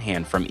always on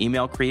hand, from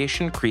email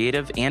creation,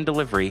 creative, and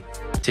delivery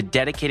to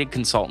dedicated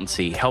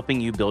consultancy,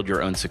 helping you build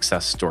your own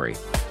success story.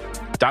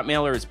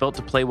 .mailer is built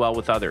to play well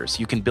with others.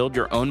 You can build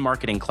your own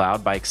marketing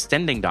cloud by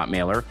extending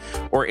 .mailer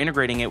or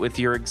integrating it with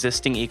your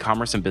existing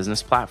e-commerce and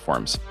business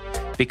platforms.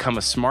 Become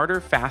a smarter,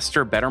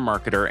 faster, better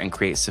marketer and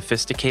create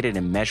sophisticated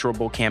and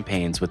measurable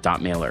campaigns with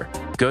 .mailer.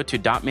 Go to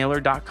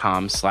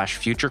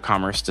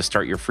 .mailer.com/futurecommerce to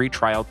start your free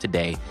trial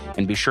today,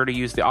 and be sure to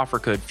use the offer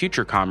code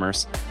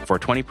FutureCommerce for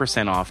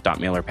 20% off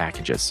 .mailer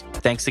packages.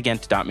 Thanks again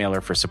to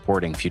 .mailer for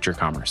supporting Future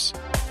Commerce.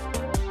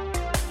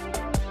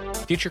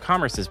 Future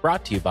Commerce is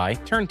brought to you by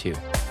Turn2.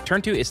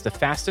 Turn2 is the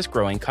fastest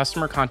growing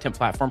customer content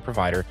platform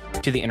provider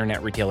to the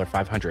Internet Retailer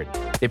 500.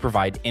 They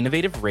provide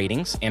innovative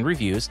ratings and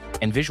reviews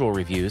and visual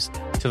reviews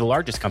to the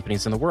largest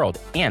companies in the world,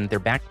 and they're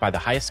backed by the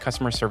highest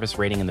customer service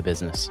rating in the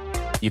business.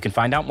 You can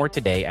find out more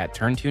today at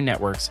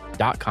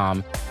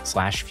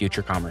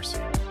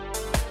turn2networks.com/futurecommerce.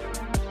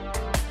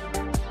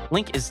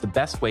 Link is the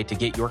best way to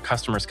get your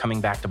customers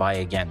coming back to buy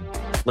again.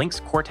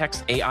 Link's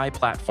Cortex AI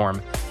platform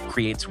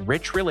creates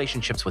rich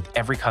relationships with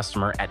every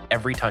customer at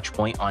every touch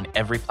point on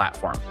every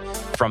platform.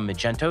 From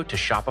Magento to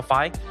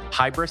Shopify,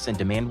 Hybris and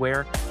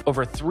Demandware,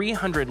 over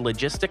 300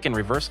 logistic and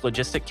reverse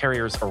logistic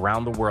carriers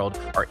around the world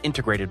are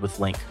integrated with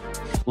Link.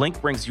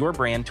 Link brings your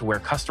brand to where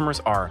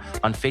customers are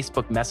on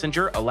Facebook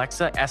Messenger,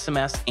 Alexa,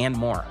 SMS, and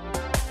more.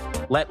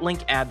 Let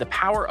Link add the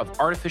power of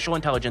artificial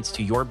intelligence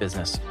to your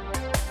business.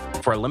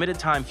 For a limited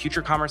time,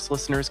 Future Commerce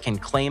listeners can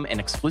claim an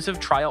exclusive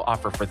trial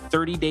offer for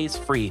 30 days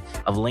free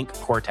of Link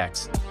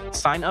Cortex.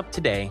 Sign up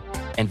today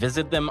and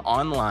visit them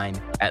online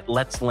at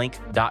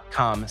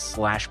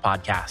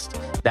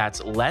letslink.com/podcast.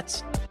 That's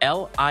let's,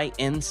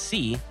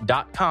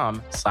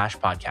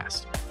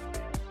 LINC.com/podcast.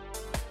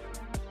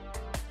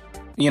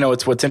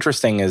 What's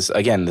interesting is,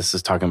 again, this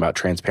is talking about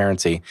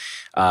transparency.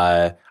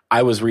 I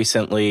was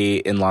recently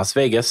in Las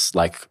Vegas,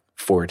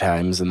 4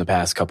 times in the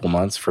past couple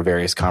months for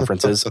various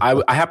conferences.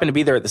 I happened to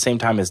be there at the same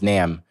time as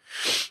NAMM,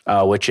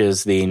 which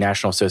is the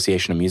National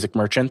Association of Music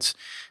Merchants.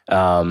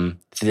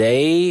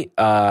 They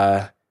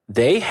had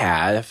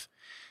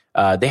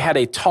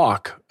a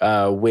talk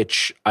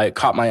which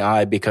caught my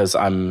eye because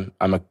I'm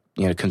a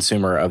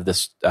consumer of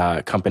this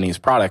company's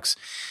products.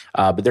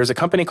 But there's a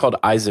company called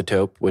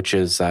Isotope, which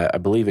is I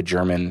believe a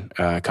German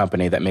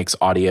company that makes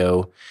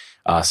audio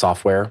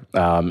software,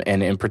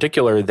 and in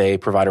particular they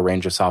provide a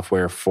range of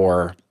software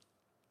for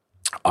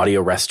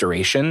audio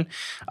restoration,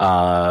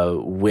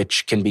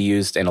 which can be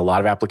used in a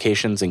lot of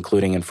applications,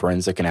 including in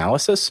forensic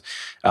analysis.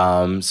 We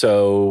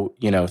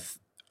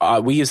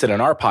use it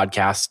in our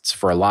podcasts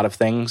for a lot of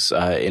things,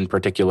 in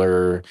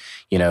particular,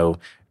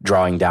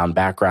 drawing down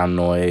background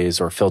noise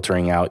or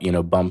filtering out,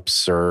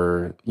 bumps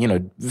or,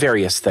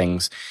 various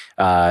things.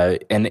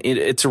 And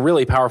it's a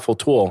really powerful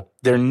tool.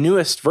 Their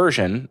newest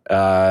version,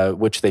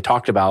 which they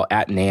talked about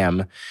at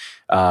NAMM,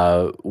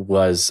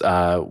 was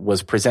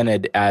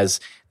presented as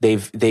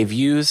they've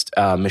used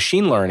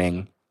machine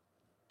learning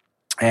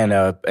and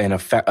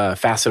a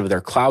facet of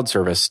their cloud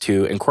service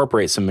to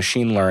incorporate some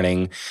machine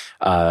learning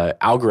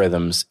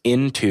algorithms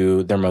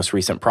into their most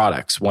recent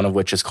products, one of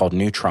which is called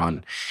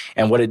Neutron.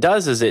 And what it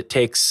does is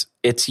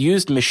it's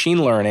used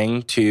machine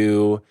learning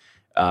to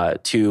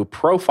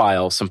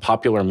profile some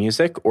popular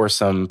music or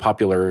some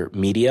popular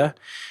media,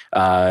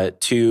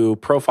 to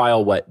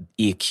profile what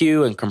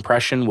EQ and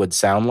compression would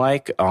sound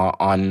like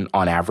on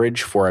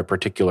average for a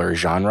particular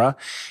genre.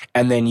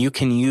 And then you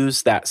can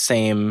use that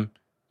same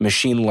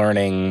machine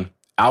learning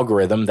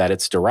algorithm that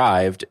it's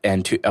derived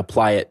and to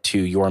apply it to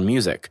your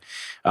music,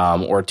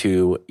 or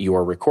to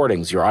your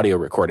recordings, your audio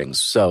recordings.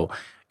 So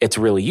it's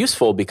really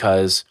useful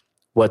because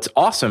what's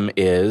awesome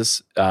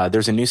is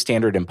there's a new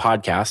standard in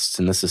podcasts,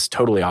 and this is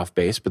totally off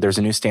base, but there's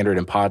a new standard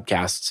in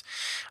podcasts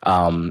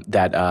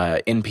that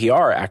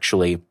NPR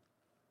actually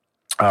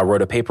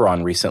wrote a paper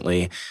on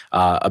recently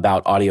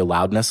about audio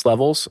loudness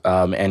levels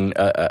and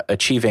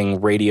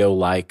achieving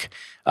radio-like.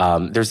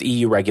 There's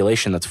EU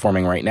regulation that's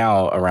forming right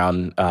now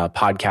around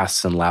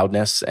podcasts and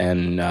loudness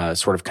and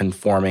sort of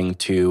conforming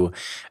to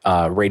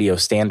radio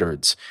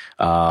standards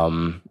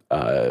for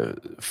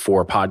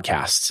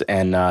podcasts.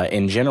 And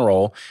in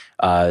general,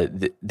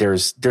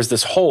 there's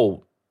this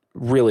whole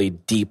really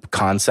deep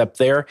concept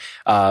there.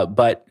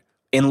 But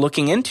in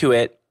looking into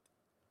it,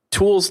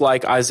 tools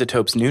like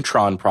Isotope's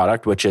Neutron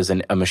product, which is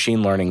a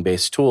machine learning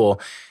based tool,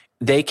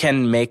 they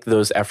can make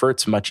those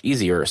efforts much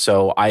easier.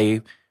 So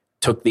I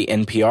took the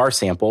NPR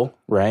sample,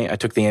 right? I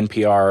took the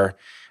NPR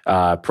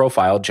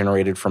profile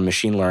generated from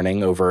machine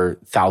learning over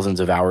thousands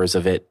of hours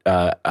of it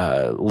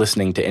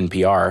listening to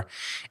NPR.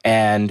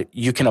 And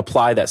you can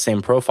apply that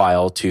same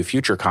profile to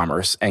future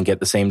commerce and get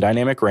the same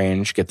dynamic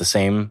range, get the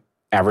same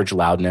average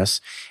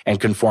loudness, and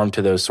conform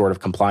to those sort of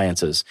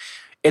compliances.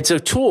 It's a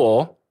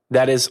tool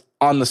that is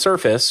on the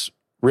surface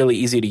really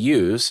easy to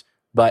use,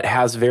 but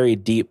has very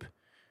deep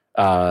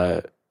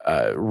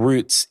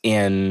roots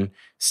in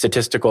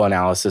statistical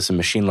analysis and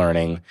machine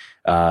learning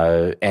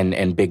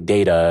and big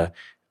data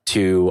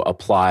to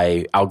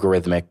apply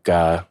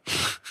algorithmic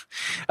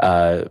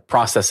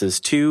processes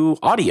to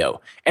audio.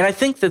 And I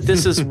think that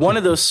this is one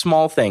of those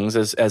small things,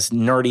 as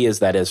nerdy as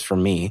that is for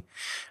me.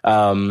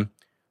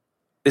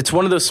 It's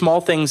one of those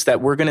small things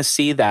that we're going to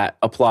see that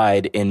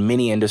applied in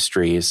many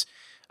industries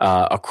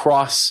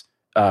across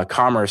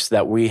commerce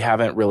that we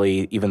haven't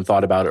really even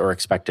thought about or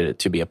expected it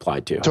to be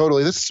applied to.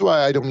 Totally. This is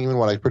why I don't even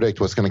want to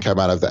predict what's going to come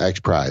out of the X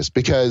Prize,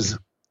 because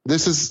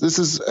this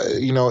is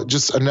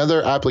just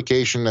another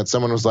application that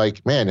someone was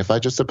like, man, if I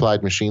just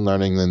applied machine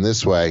learning in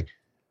this way,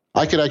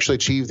 I could actually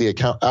achieve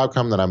the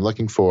outcome that I'm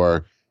looking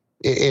for,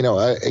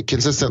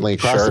 consistently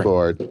across the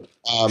board.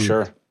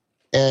 Sure.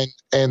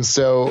 And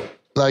so,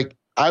 like,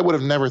 I would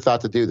have never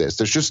thought to do this.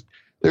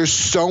 There's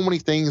so many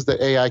things that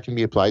AI can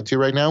be applied to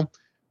right now,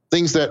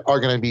 things that are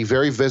going to be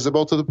very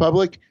visible to the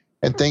public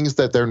and things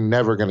that they're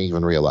never going to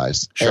even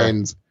realize. Sure.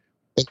 And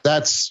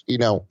that's,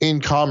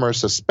 in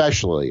commerce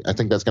especially, I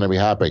think that's going to be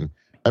happening.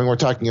 I mean, we're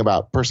talking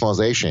about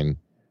personalization.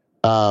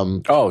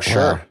 Sure. For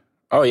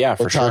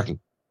sure.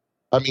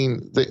 I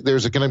mean,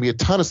 there's going to be a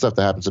ton of stuff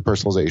that happens to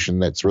personalization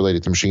that's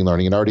related to machine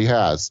learning and already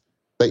has.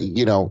 That,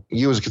 you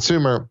as a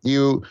consumer,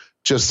 you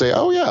just say,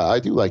 oh, yeah, I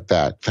do like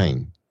that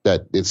thing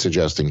that it's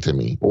suggesting to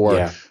me.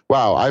 Or,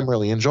 wow, I'm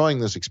really enjoying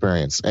this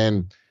experience.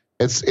 And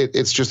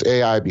it's just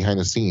AI behind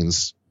the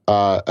scenes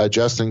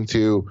adjusting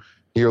to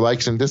your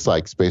likes and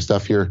dislikes based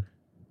off your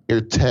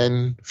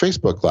 10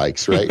 Facebook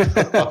likes, right?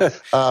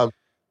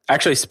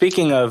 Actually,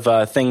 speaking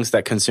of things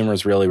that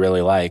consumers really,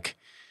 really like,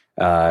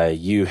 nice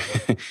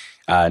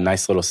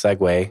little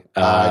segue.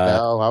 I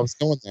know, I was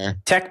going there.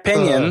 Tech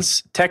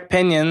Pinions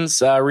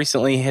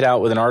recently hit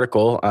out with an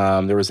article.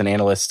 There was an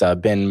analyst,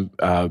 Ben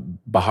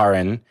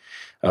Baharin,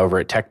 over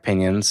at Tech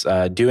Pinions,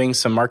 doing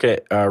some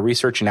market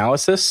research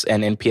analysis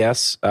and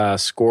NPS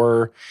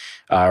score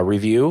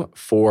review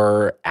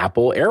for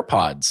Apple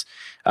AirPods,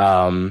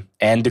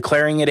 and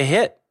declaring it a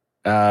hit.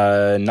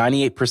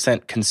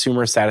 98%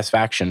 consumer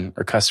satisfaction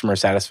or customer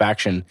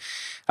satisfaction.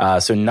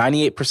 So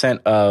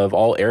 98% of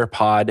all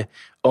AirPod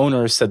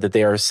owners said that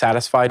they are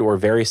satisfied or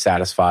very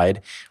satisfied.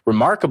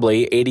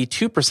 Remarkably,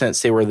 82%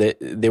 say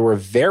they were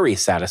very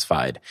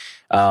satisfied.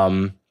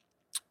 When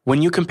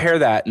you compare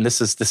that, and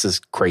this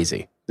is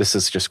crazy. This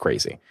is just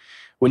crazy.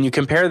 When you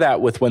compare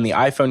that with when the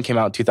iPhone came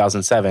out in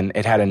 2007,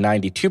 it had a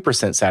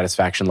 92%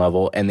 satisfaction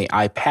level, and the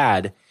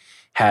iPad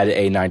had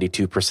a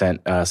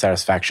 92%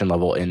 satisfaction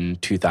level in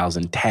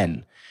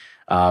 2010.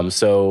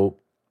 So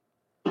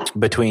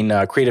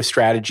between creative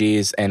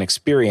strategies and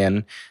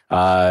Experian,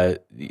 the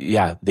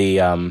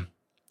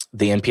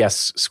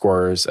NPS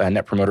scores,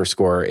 Net Promoter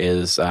Score,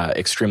 is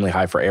extremely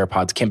high for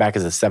AirPods. Came back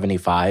as a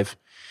 75.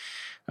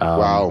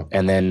 Wow.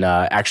 And then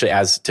actually,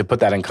 as to put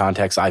that in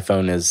context,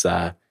 iPhone is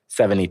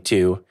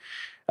 72.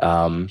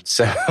 So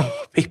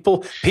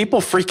people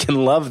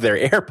freaking love their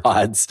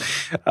AirPods.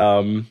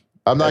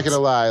 I'm not going to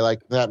lie.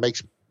 Like,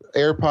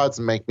 AirPods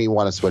make me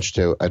want to switch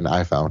to an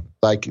iPhone.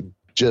 Like,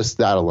 just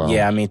that alone.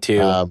 Yeah, me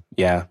too.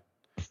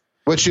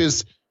 Which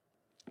is,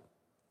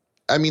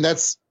 I mean,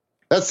 that's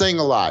saying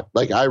a lot.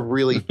 Like, I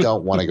really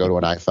don't want to go to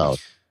an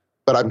iPhone,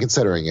 but I'm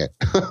considering it.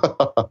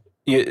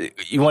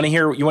 You want to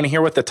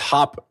hear what the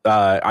top?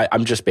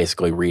 I'm just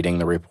basically reading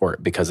the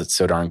report because it's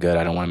so darn good.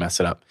 I don't want to mess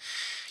it up.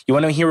 You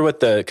want to hear what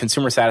the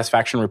consumer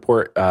satisfaction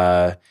report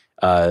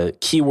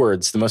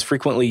keywords, the most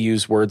frequently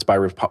used words by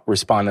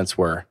respondents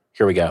were?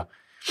 Here we go.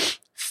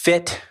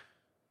 Fit,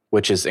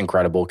 which is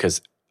incredible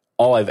because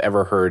all I've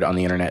ever heard on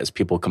the internet is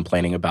people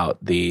complaining about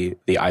the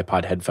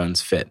iPod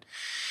headphones fit.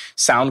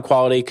 Sound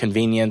quality,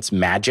 convenience,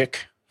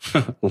 magic,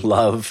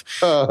 love,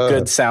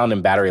 good sound,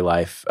 and battery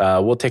life.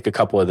 We'll take a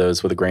couple of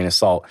those with a grain of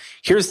salt.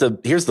 Here's the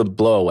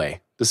blowaway.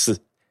 This is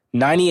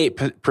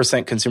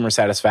 98% consumer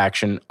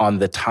satisfaction on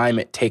the time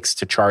it takes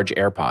to charge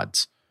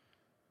AirPods.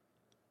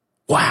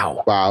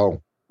 Wow.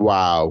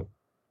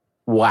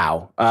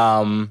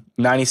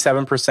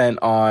 97%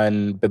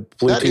 on the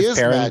Bluetooth that is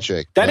pairing.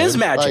 Magic. That is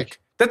magic.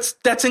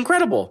 That's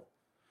incredible.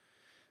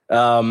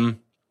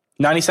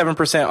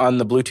 97% on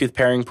the Bluetooth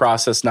pairing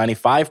process,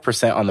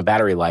 95% on the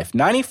battery life.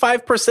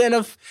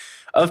 95%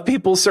 of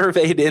people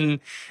surveyed who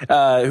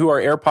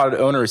are AirPod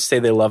owners say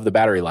they love the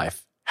battery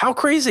life. How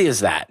crazy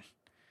is that?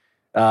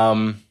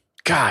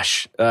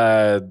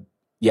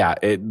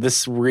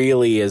 This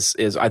really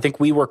is. I think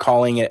we were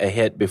calling it a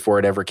hit before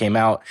it ever came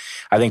out.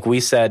 I think we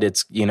said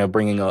it's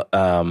bringing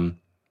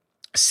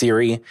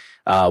Siri,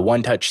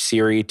 one-touch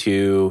Siri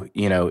to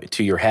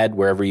your head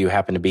wherever you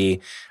happen to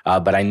be.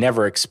 But I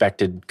never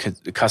expected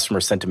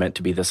customer sentiment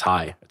to be this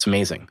high. It's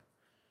amazing.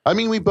 I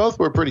mean, we both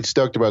were pretty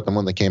stoked about them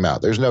when they came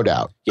out. There's no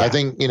doubt. Yeah. I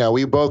think,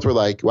 we both were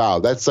like, wow,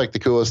 that's like the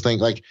coolest thing.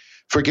 Like,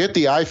 forget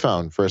the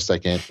iPhone for a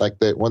second. Like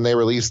when they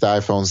released the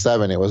iPhone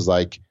 7, it was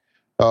like,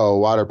 oh,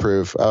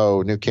 waterproof.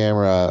 Oh, new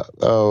camera.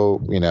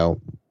 Oh,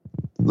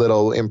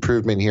 little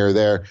improvement here or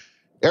there.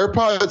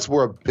 AirPods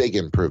were a big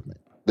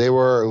improvement. It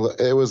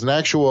was an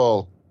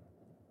actual,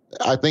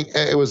 I think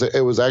it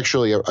was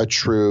actually a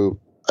true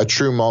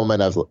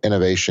moment of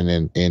innovation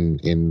in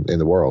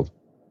the world.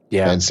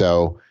 Yeah. And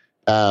so,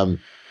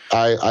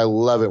 I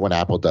love it when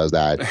Apple does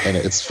that. And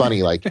it's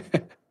funny, like,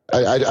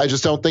 I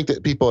just don't think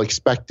that people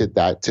expected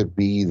that to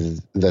be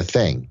the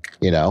thing,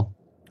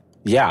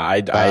 Yeah,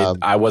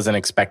 I wasn't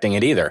expecting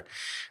it either.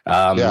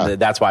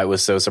 That's why it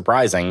was so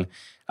surprising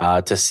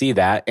to see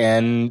that.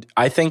 And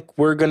I think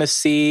we're going to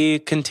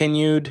see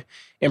continued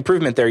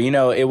improvement there.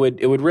 It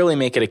would really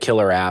make it a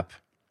killer app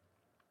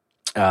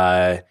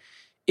there's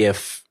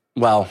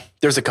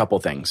a couple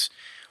things.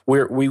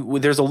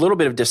 There's a little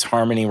bit of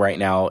disharmony right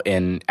now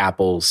in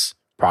Apple's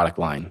product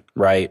line,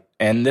 right?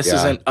 And this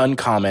isn't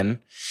uncommon.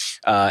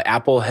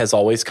 Apple has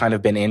always kind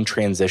of been in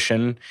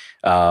transition.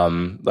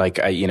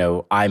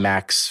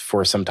 iMacs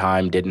for some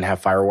time didn't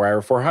have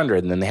FireWire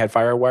 400, and then they had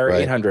FireWire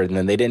 800, and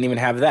then they didn't even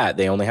have that.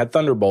 They only had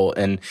Thunderbolt.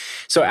 And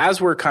so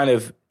as we're kind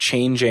of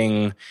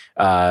changing,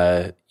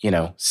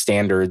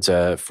 standards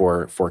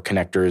for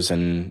connectors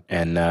and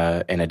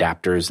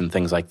adapters and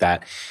things like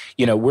that,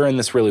 we're in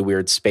this really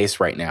weird space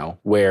right now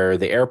where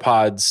the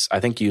AirPods, I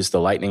think, use the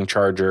Lightning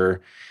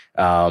charger.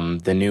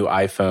 The new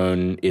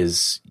iPhone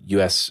is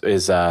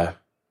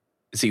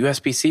it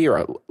USB-C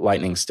or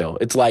Lightning still?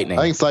 It's Lightning.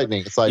 I think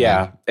it's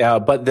Lightning. Yeah.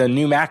 But the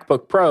new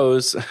MacBook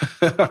Pros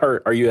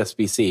are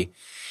USB-C,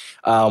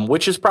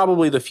 which is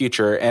probably the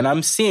future. And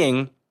I'm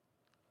seeing,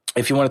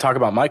 if you want to talk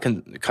about my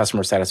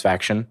customer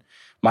satisfaction,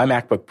 my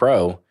MacBook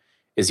Pro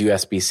is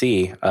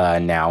USB-C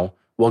now.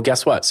 Well,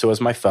 guess what? So is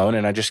my phone,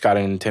 and I just got a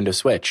Nintendo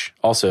Switch,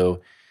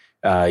 also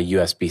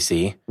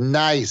USB-C.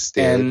 Nice,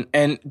 dude.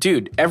 And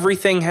dude,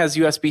 everything has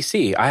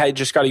USB-C. I had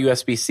just got a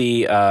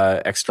USB-C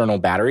external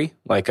battery,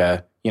 like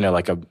a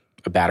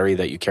battery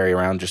that you carry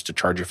around just to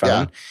charge your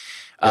phone.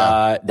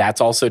 Yeah.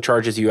 That's also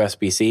charges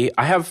USB-C.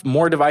 I have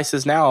more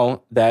devices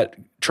now that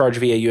charge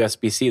via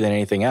USB-C than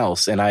anything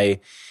else, and it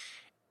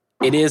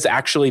is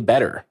actually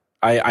better.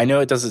 I know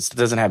it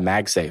doesn't have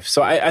MagSafe.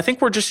 So I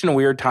think we're just in a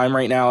weird time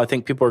right now. I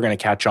think people are going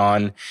to catch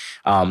on.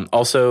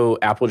 Also,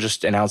 Apple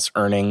just announced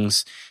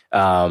earnings.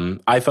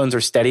 iPhones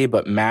are steady,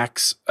 but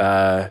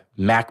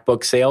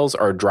MacBook sales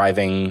are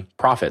driving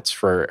profits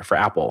for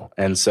Apple.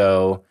 And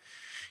so,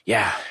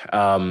 yeah.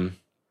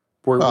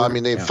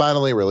 They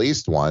finally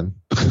released one.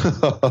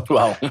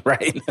 Well,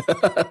 right.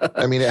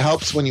 I mean, it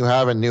helps when you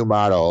have a new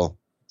model.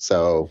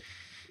 So...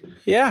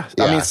 Yeah.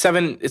 I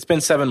mean, it's been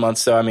 7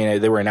 months. So, I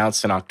mean, they were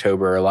announced in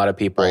October. A lot of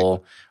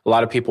people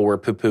were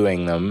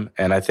poo-pooing them.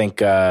 And I think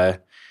the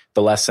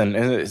lesson,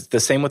 and it's the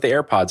same with the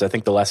AirPods. I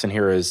think the lesson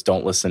here is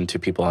don't listen to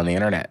people on the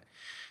internet.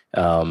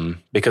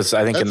 Because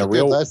I think in the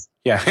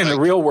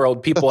real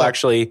world, people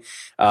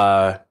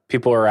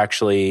are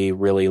actually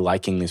really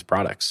liking these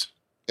products.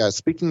 Yeah.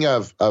 Speaking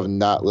of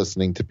not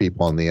listening to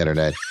people on the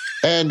internet,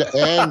 and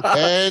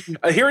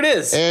here it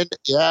is. And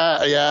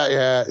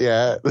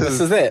yeah.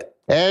 This is it.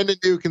 And a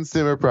new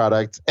consumer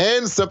product,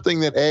 and something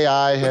that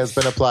AI has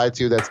been applied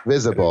to that's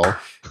visible.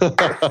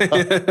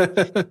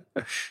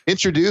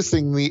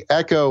 Introducing the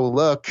Echo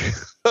Look.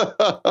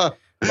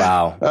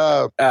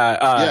 Wow.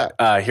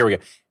 Here we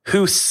go.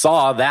 Who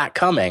saw that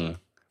coming?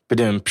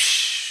 Ba-doom,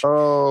 psh.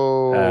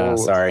 Oh.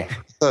 Sorry.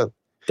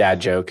 Dad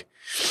joke.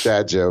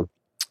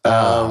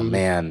 Oh,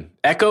 man.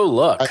 Echo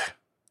Look.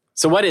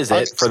 So what is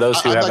it for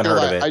those who haven't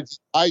heard of it?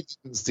 I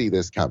didn't see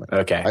this coming.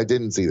 Okay. I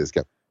didn't see this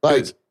coming.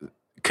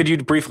 Could you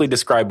briefly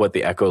describe what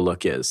the Echo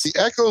Look is? The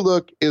Echo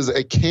Look is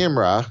a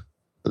camera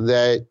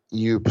that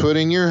you put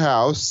in your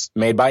house.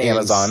 Made by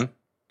Amazon.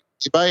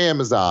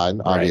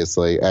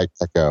 Obviously, right.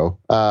 Echo.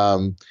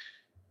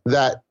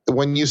 That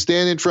when you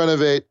stand in front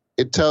of it,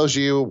 it tells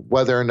you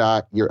whether or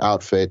not your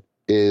outfit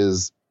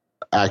is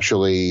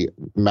actually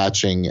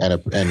matching and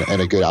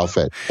a good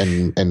outfit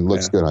and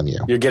looks good on you.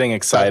 You're getting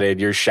excited.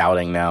 You're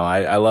shouting now.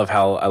 I love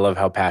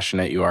how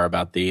passionate you are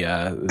about the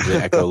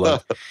Echo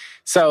Look.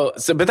 So,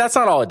 but that's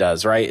not all it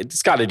does, right?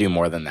 It's got to do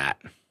more than that.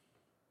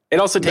 It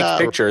also takes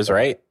pictures,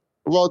 right?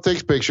 Well, it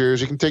takes pictures.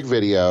 You can take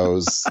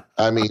videos.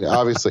 I mean,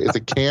 obviously, it's a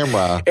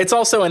camera. It's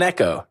also an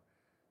Echo.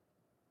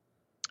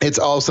 It's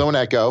also an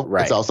Echo.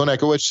 Right. It's also an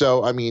Echo, which,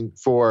 so, I mean,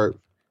 for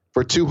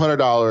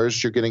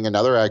 $200, you're getting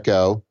another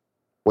Echo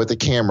with a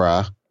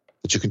camera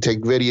that you can take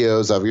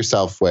videos of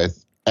yourself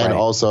with. And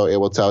also, it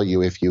will tell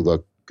you if you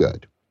look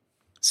good.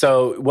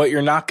 So what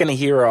you're not going to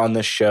hear on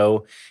this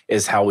show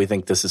is how we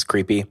think this is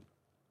creepy.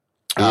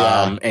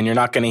 Yeah. And you're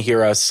not going to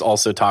hear us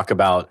also talk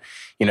about,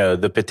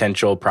 the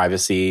potential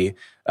privacy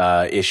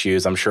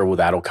issues. I'm sure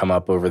that'll come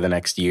up over the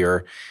next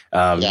year.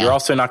 You're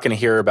also not going to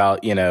hear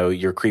about,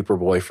 your creeper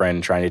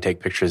boyfriend trying to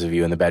take pictures of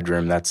you in the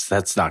bedroom. That's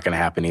not going to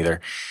happen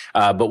either.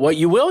 But what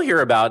you will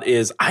hear about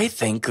is I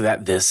think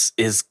that this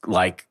is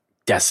like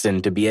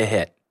destined to be a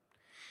hit.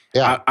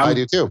 Yeah, I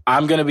do too.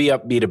 I'm going to be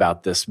upbeat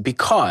about this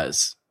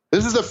because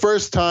this is the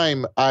first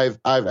time I've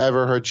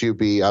ever heard you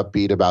be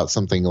upbeat about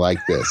something like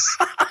this.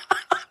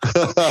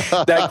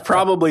 That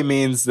probably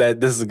means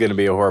that this is going to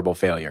be a horrible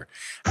failure.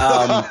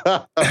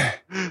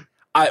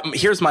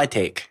 Here's my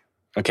take.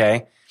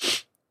 Okay.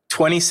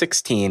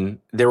 2016,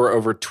 there were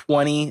over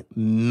 20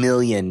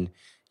 million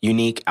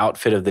unique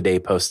outfit of the day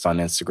posts on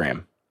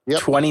Instagram. Yep.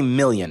 20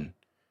 million.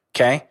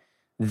 Okay.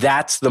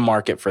 That's the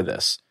market for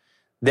this.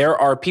 There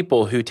are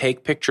people who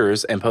take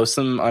pictures and post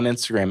them on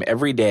Instagram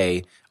every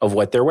day of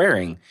what they're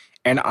wearing.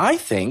 And I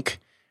think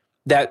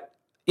that,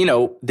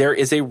 there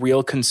is a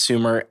real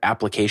consumer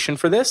application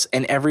for this,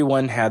 and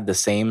everyone had the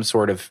same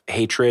sort of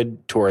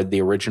hatred toward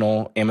the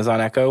original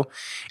Amazon Echo.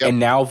 Yep. And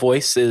now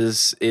voice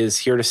is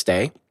here to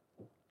stay.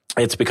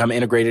 It's become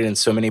integrated in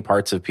so many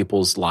parts of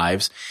people's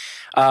lives.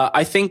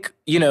 I think,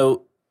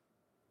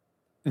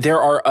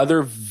 there are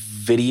other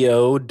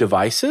video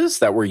devices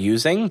that we're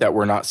using that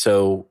we're not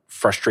so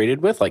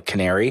frustrated with, like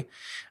Canary,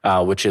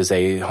 which is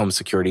a home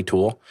security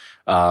tool,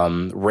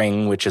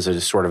 Ring, which is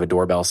a sort of a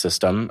doorbell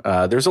system.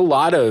 There's a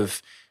lot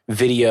of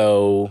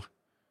video,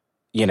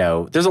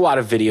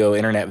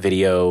 internet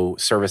video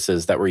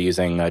services that we're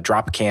using.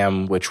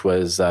 Dropcam, which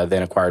was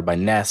then acquired by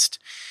Nest.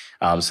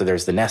 So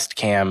there's the Nest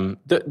Cam.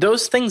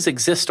 Those things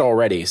exist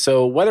already.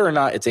 So whether or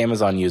not it's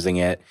Amazon using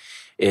it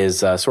is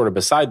sort of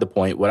beside the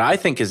point. What I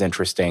think is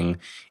interesting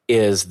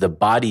is the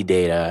body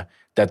data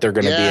that they're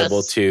going to be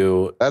able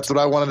to. That's what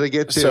I wanted to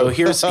get to. So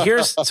here's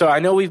so I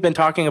know we've been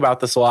talking about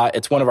this a lot.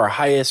 It's one of our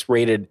highest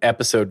rated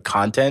episode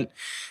content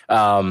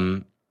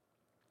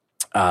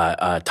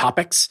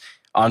topics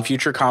on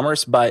Future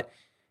Commerce. But,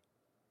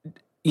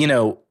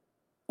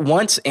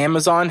 once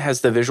Amazon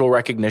has the visual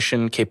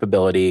recognition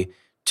capability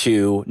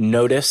to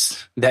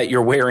notice that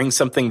you're wearing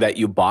something that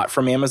you bought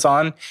from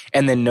Amazon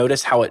and then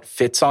notice how it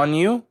fits on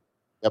you,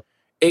 yep.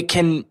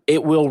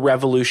 It will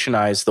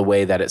revolutionize the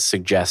way that it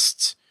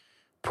suggests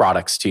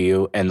products to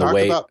you and the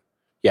way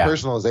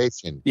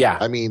personalization. Yeah.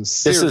 I mean,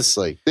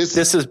 seriously,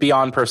 this is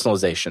beyond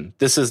personalization.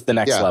 This is the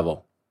next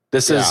level.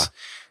 This is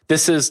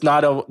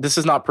not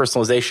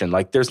personalization.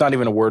 Like, there's not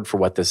even a word for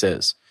what this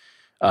is.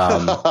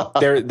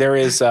 There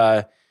is,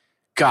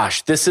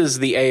 this is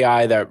the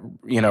AI that,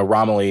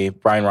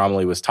 Brian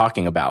Romilly was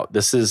talking about.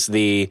 This is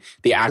the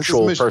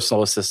actual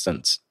personal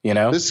assistants,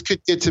 This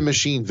could get to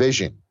machine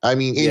vision. I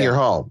mean, in your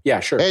home. Yeah,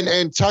 sure.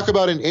 And talk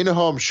about an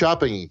in-home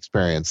shopping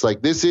experience.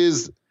 Like, this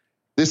is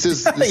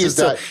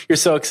you're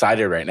so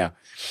excited right now.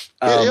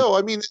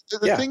 I mean,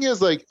 the thing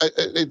is, like,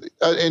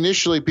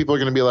 initially people are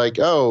going to be like,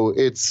 oh,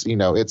 it's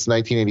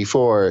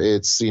 1984.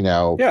 It's,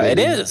 it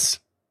is.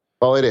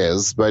 Well, it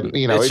is, but,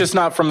 it's just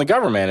not from the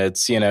government.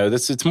 It's,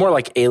 it's more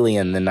like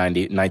Alien than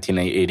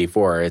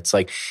 1984. It's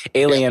like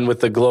Alien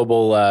with the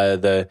global,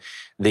 the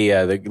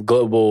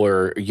global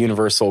or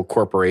universal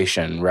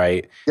corporation,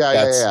 right?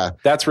 Yeah.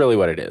 That's really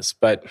what it is.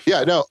 But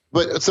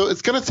but so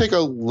it's going to take a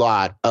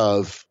lot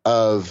of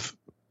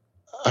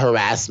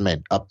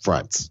harassment up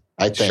front.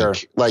 I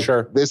think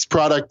this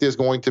product is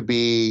going to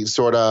be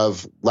sort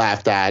of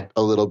laughed at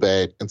a little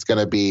bit. There's going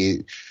to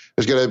be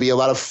a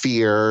lot of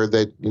fear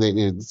that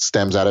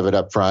stems out of it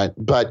up front.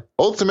 But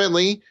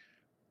ultimately,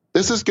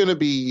 this is going to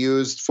be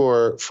used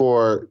for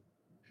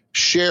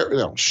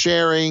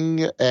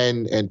sharing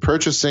and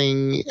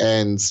purchasing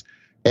and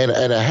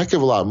a heck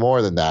of a lot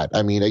more than that.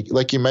 I mean,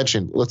 like you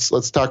mentioned,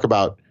 let's talk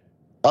about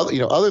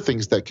other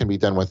things that can be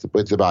done with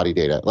the body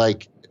data.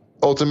 Like,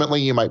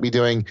 ultimately, you might be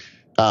doing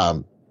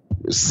like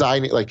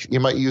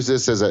you might use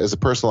this as a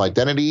personal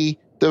identity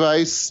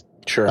device.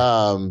 Sure.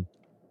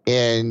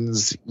 And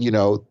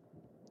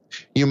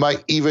you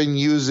might even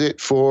use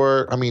it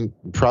for, I mean,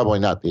 probably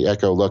not the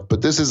Echo look,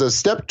 but this is a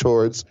step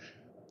towards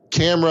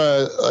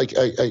camera, like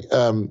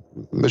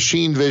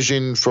machine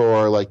vision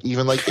for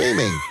even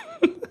gaming.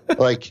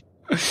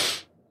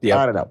 Yeah,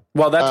 I don't know.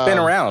 Well, that's been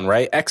around,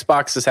 right?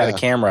 Xbox has had a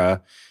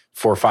camera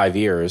for 5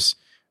 years,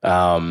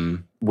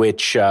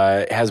 which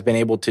has been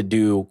able to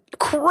do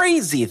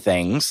crazy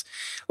things,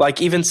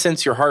 like even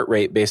sense your heart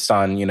rate based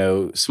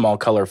on, small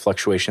color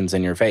fluctuations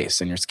in your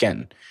face and your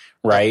skin,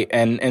 right?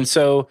 And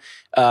so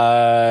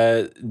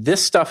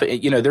this stuff,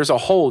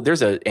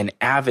 there's an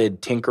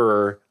avid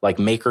tinkerer,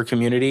 maker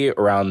community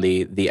around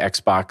the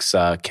Xbox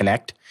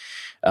Kinect.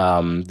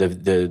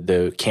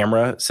 The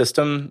camera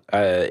system,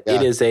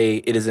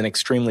 it is an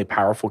extremely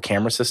powerful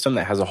camera system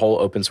that has a whole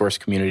open source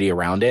community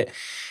around it.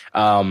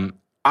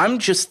 I'm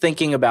just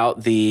thinking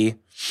about the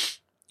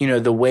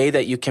way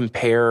that you can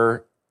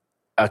pair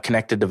a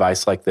connected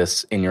device like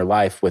this in your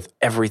life with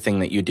everything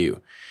that you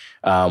do,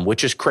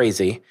 which is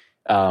crazy.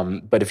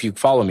 But if you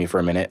follow me for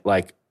a minute,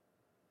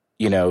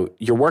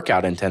 your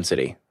workout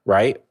intensity,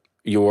 right?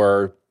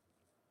 Your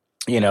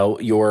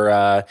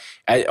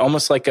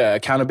almost like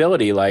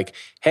accountability, like,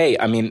 hey,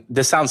 I mean,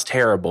 this sounds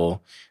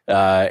terrible,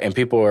 and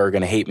people are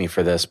going to hate me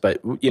for this,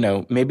 but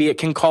maybe it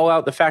can call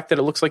out the fact that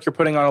it looks like you're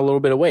putting on a little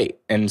bit of weight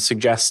and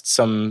suggest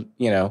some,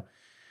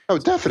 Oh,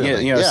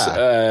 definitely.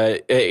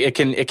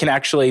 It can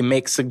actually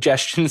make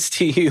suggestions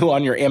to you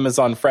on your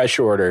Amazon Fresh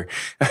order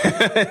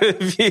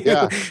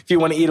if you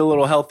want to eat a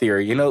little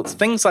healthier.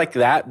 Things like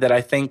that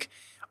I think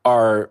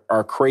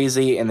are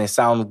crazy, and they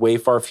sound way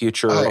far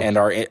future and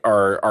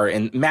are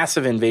in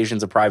massive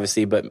invasions of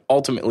privacy, but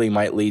ultimately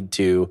might lead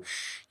to,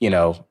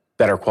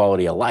 better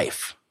quality of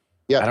life.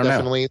 Yeah,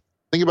 definitely.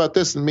 Think about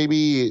this, and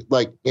maybe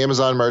like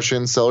Amazon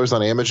merchants, sellers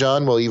on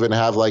Amazon will even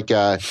have like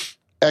a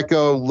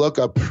Echo Look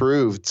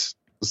approved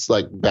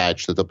like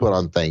badge that they'll put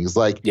on things.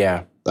 Like,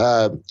 you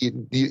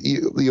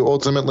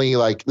ultimately,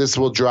 like, this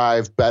will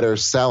drive better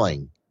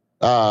selling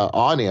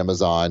on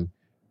Amazon,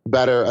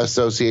 better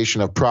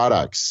association of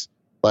products,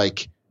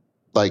 like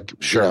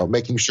sure.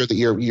 Making sure that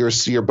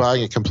you're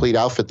buying a complete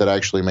outfit that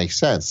actually makes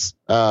sense.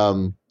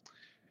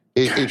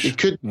 It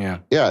could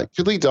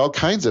lead to all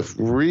kinds of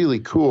really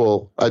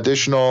cool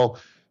additional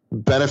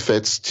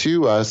benefits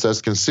to us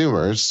as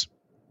consumers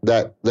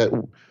that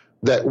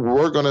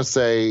we're going to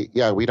say,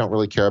 we don't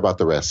really care about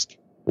the risk.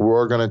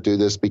 We're going to do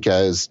this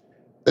because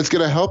it's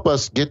going to help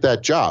us get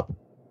that job,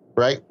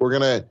 right? We're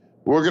going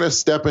to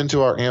step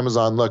into our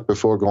Amazon Look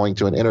before going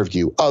to an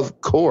interview,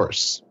 of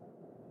course.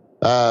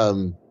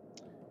 And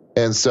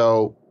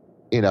so,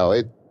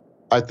 I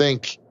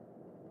think,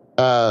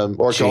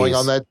 or going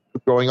on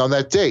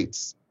that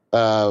dates,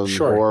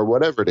 sure. or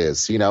whatever it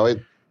is,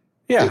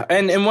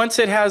 and once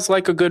it has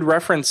like a good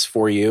reference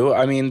for you,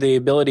 I mean, the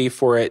ability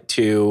for it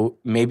to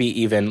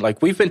maybe even,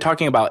 like, we've been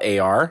talking about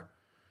AR,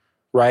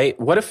 right?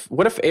 What if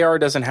AR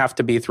doesn't have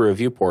to be through a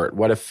viewport?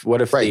 What if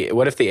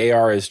the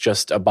AR is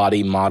just a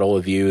body model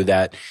of you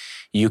that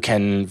you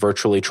can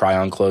virtually try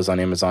on clothes on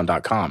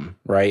Amazon.com,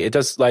 right? It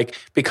does, like,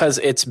 because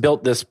it's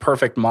built this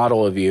perfect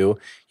model of you,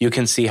 you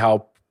can see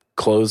how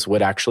clothes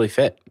would actually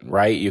fit,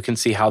 right? You can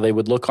see how they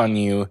would look on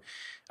you.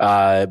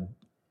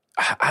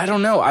 I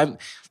don't know. I'm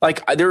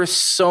like, there is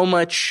so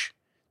much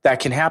that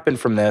can happen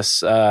from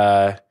this.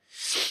 At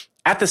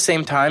the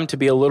same time, to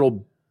be a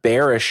little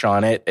bearish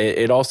on it,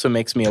 it also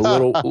makes me a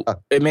little.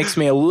 It makes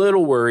me a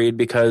little worried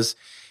because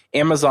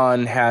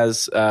Amazon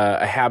has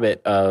a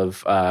habit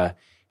of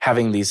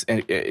having these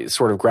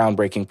sort of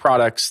groundbreaking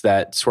products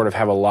that sort of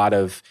have a lot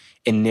of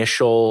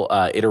initial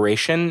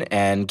iteration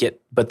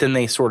but then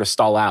they sort of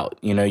stall out.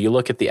 You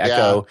look at the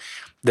Echo.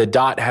 The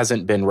Dot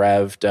hasn't been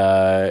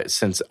revved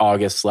since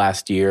August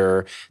last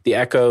year. The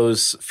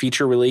Echo's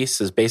feature release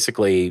is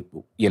basically,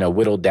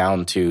 whittled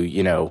down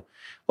to,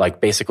 like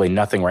basically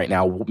nothing right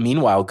now.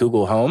 Meanwhile,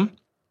 Google Home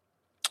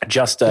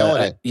just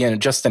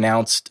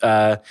announced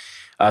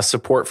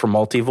support for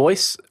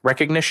multi-voice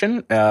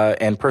recognition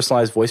and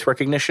personalized voice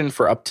recognition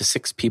for up to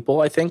 6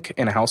 people, I think,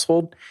 in a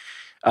household.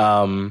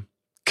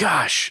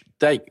 Gosh,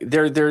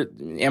 they're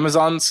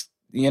Amazon's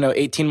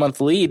 18-month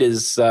lead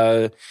is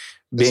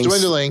being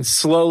dwindling,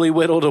 slowly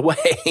whittled away.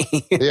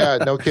 Yeah,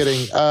 no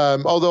kidding.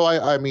 Although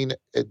I mean,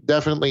 it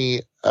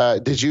definitely.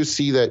 Did you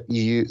see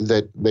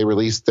that they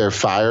released their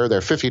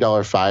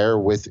 $50 Fire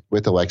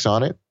with Alexa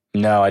on it?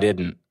 No, I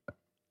didn't.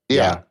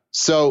 Yeah.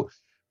 So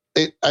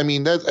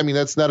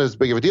that's not as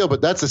big of a deal, but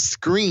that's a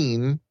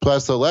screen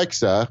plus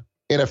Alexa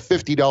in a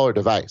 $50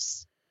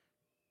 device.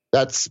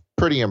 That's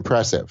pretty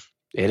impressive.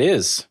 It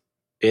is.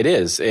 It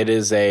is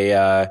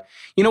a.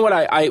 You know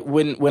what?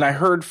 When I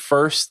heard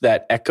first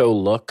that Echo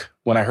Look,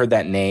 when I heard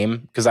that name,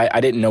 because I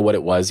didn't know what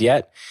it was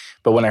yet,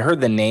 but when I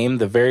heard the name,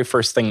 the very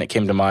first thing that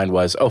came to mind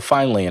was, oh,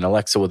 finally an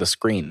Alexa with a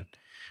screen.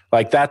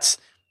 Like that's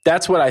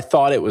what I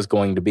thought it was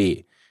going to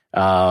be.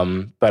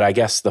 But I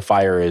guess the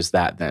Fire is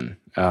that then.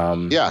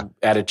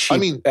 At a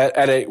cheap,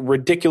 at a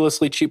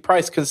ridiculously cheap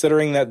price,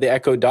 considering that the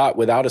Echo Dot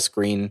without a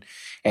screen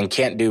and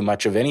can't do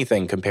much of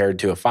anything compared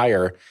to a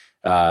Fire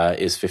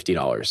is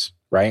 $50,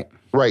 right?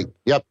 Right.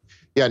 Yep.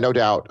 Yeah, no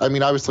doubt. I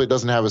mean, obviously it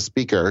doesn't have a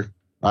speaker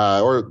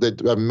or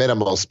a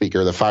minimal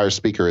speaker. The Fire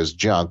speaker is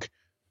junk,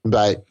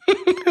 but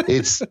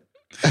it's,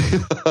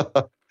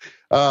 but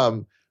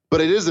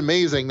it is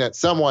amazing that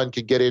someone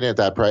could get in at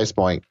that price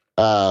point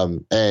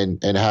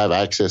and have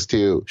access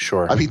to.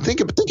 Sure. I mean,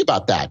 think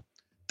about that.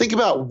 Think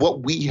about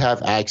what we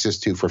have access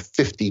to for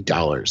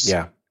 $50.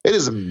 Yeah. It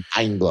is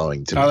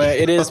mind-blowing to me.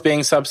 It is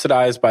being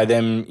subsidized by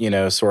them,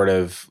 sort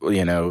of,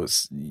 getting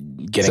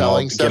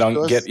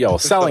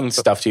selling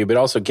stuff to you, but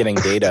also getting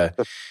data,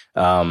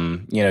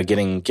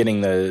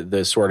 getting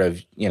the sort of,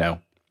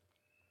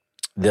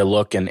 the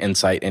look and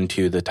insight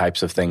into the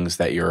types of things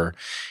that you're,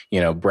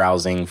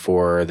 browsing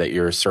for, that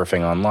you're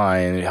surfing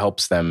online. It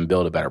helps them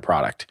build a better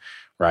product.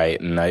 Right.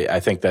 And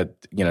I think that,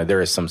 there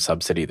is some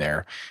subsidy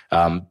there.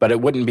 But it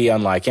wouldn't be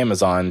unlike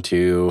Amazon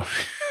to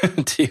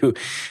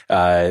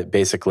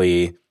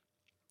basically,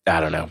 I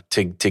don't know,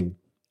 to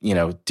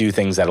do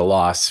things at a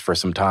loss for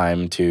some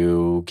time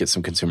to get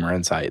some consumer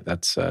insight.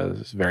 That's a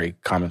very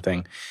common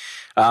thing.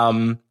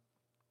 All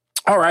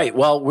right.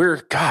 Well,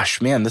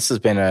 this has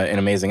been an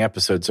amazing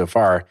episode so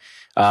far.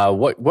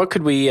 What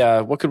could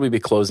we be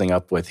closing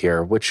up with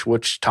here?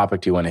 Which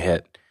topic do you want to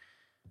hit?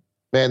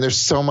 Man, there's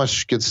so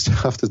much good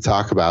stuff to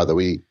talk about that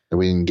we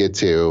didn't get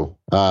to.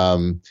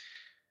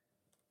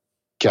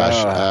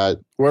 Gosh,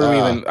 where do we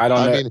even? I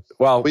don't know. mean,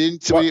 well, we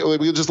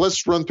just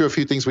let's run through a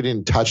few things we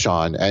didn't touch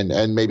on,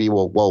 and maybe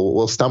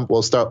we'll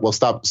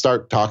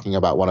start talking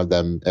about one of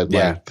them at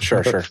length.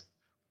 Sure.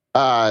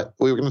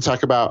 We were going to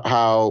talk about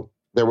how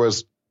there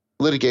was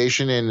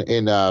litigation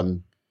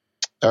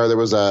or there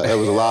was a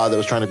law that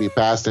was trying to be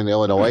passed in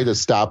Illinois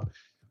to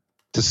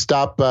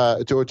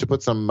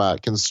put some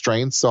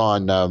constraints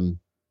on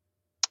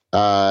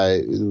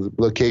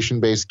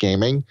location-based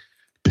gaming.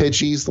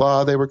 Pidgey's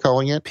law, they were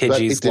calling it.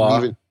 Pidgey's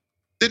law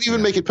didn't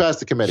even make it past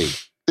the committee.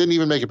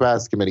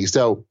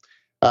 So,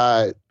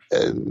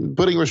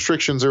 putting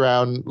restrictions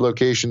around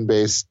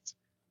location-based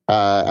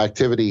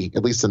activity,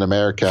 at least in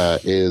America,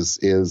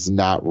 is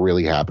not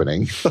really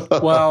happening.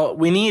 Well,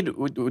 we need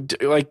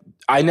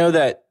I know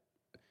that.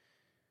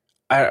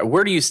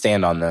 Where do you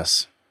stand on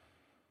this?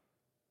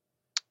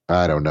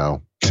 I don't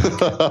know.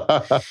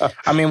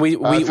 I mean,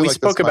 we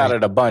spoke about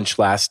it a bunch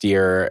last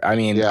year. I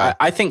mean,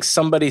 I think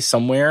somebody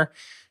somewhere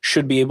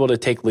should be able to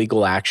take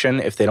legal action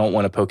if they don't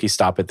want a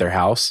Pokestop at their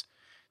house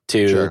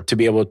to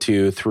be able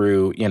to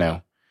through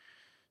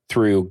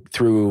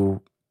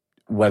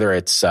whether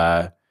it's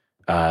a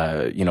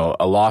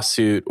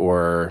lawsuit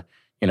or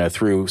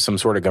through some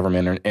sort of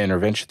government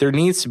intervention. There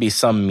needs to be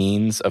some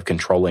means of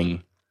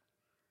controlling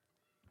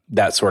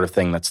that sort of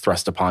thing that's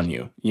thrust upon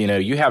you.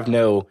 You have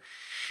the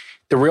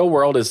real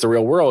world is the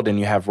real world, and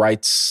you have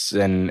rights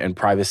and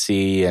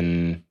privacy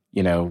and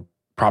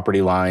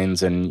property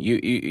lines, and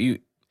you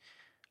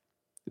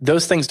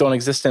those things don't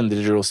exist in the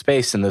digital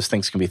space, and those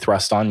things can be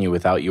thrust on you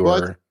without your.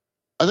 Well,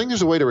 I think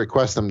there's a way to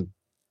request them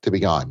to be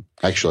gone.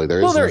 Actually, there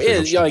is. Well, there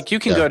is. You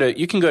can go to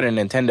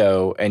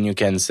Nintendo and you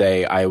can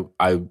say I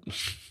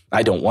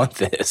don't want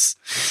this,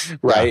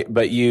 right? Yeah.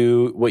 But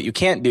what you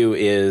can't do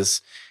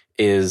is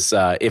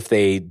if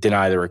they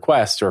deny the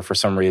request or for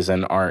some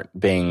reason aren't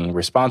being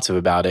responsive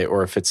about it,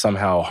 or if it's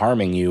somehow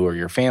harming you or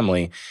your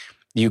family,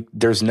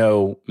 there's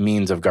no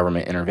means of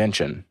government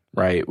intervention,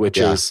 right? Which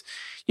is,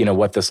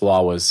 what this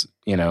law was,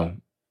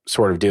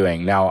 sort of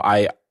doing. Now,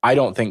 I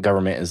don't think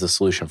government is the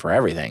solution for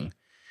everything,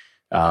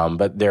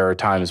 but there are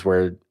times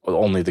where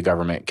only the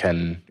government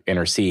can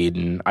intercede,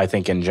 and I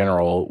think in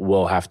general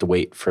we'll have to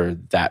wait for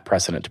that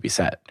precedent to be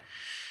set.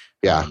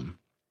 Yeah,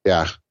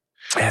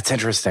 it's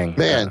interesting,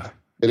 man.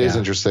 It is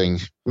interesting,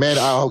 man.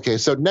 Okay,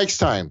 so next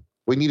time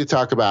we need to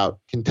talk about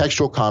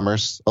contextual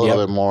commerce a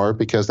little bit more,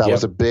 because that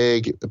was a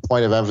big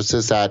point of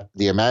emphasis at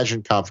the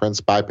Imagine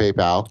conference by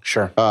PayPal.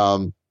 Sure.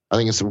 I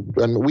think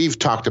and we've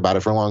talked about it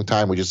for a long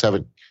time. We just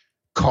haven't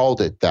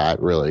called it that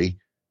really.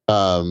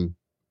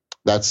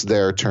 That's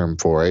their term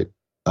for it.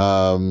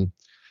 I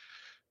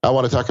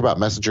want to talk about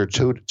Messenger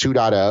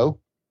 2.0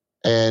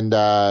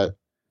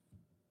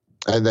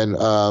 and then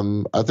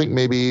I think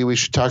maybe we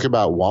should talk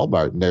about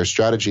Walmart and their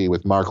strategy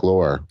with Mark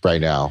Lohr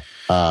right now.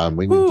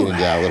 We can get into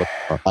that a little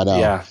more. I know.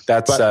 Yeah,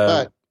 that's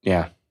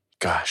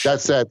Gosh. That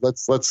said,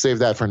 let's save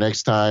that for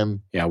next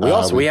time. Yeah,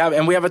 we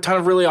have a ton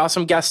of really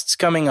awesome guests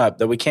coming up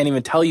that we can't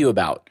even tell you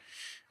about.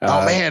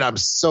 Oh man, I'm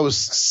so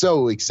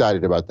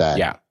excited about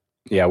that.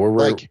 Yeah,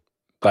 we're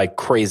like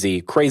crazy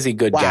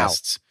good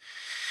guests.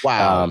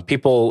 Wow.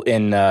 People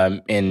in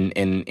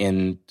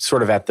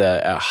sort of at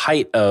the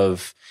height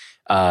of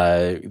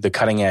the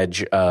cutting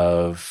edge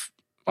of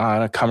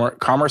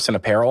commerce and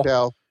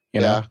apparel.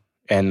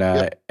 And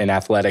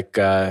athletic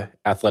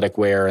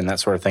wear and that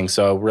sort of thing.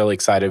 So really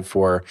excited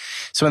for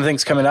some of the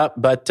things coming up.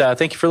 But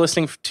thank you for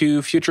listening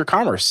to Future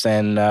Commerce.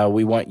 And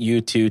we want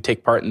you to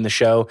take part in the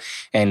show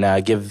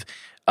and give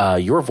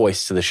your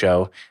voice to the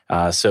show.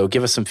 So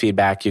give us some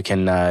feedback. You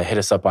can hit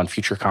us up on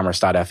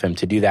futurecommerce.fm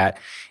to do that.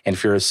 And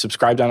if you're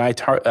subscribed on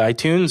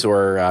iTunes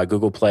or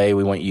Google Play,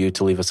 we want you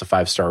to leave us a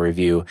 5-star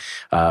review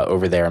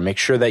over there. Make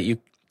sure that you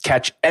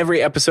catch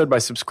every episode by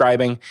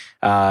subscribing,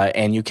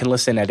 and you can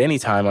listen at any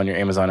time on your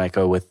Amazon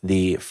Echo with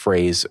the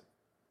phrase,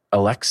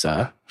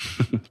 Alexa,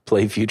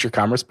 play Future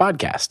Commerce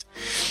Podcast.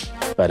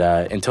 But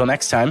until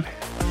next time,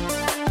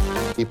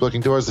 keep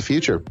looking towards the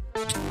future.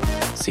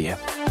 See ya.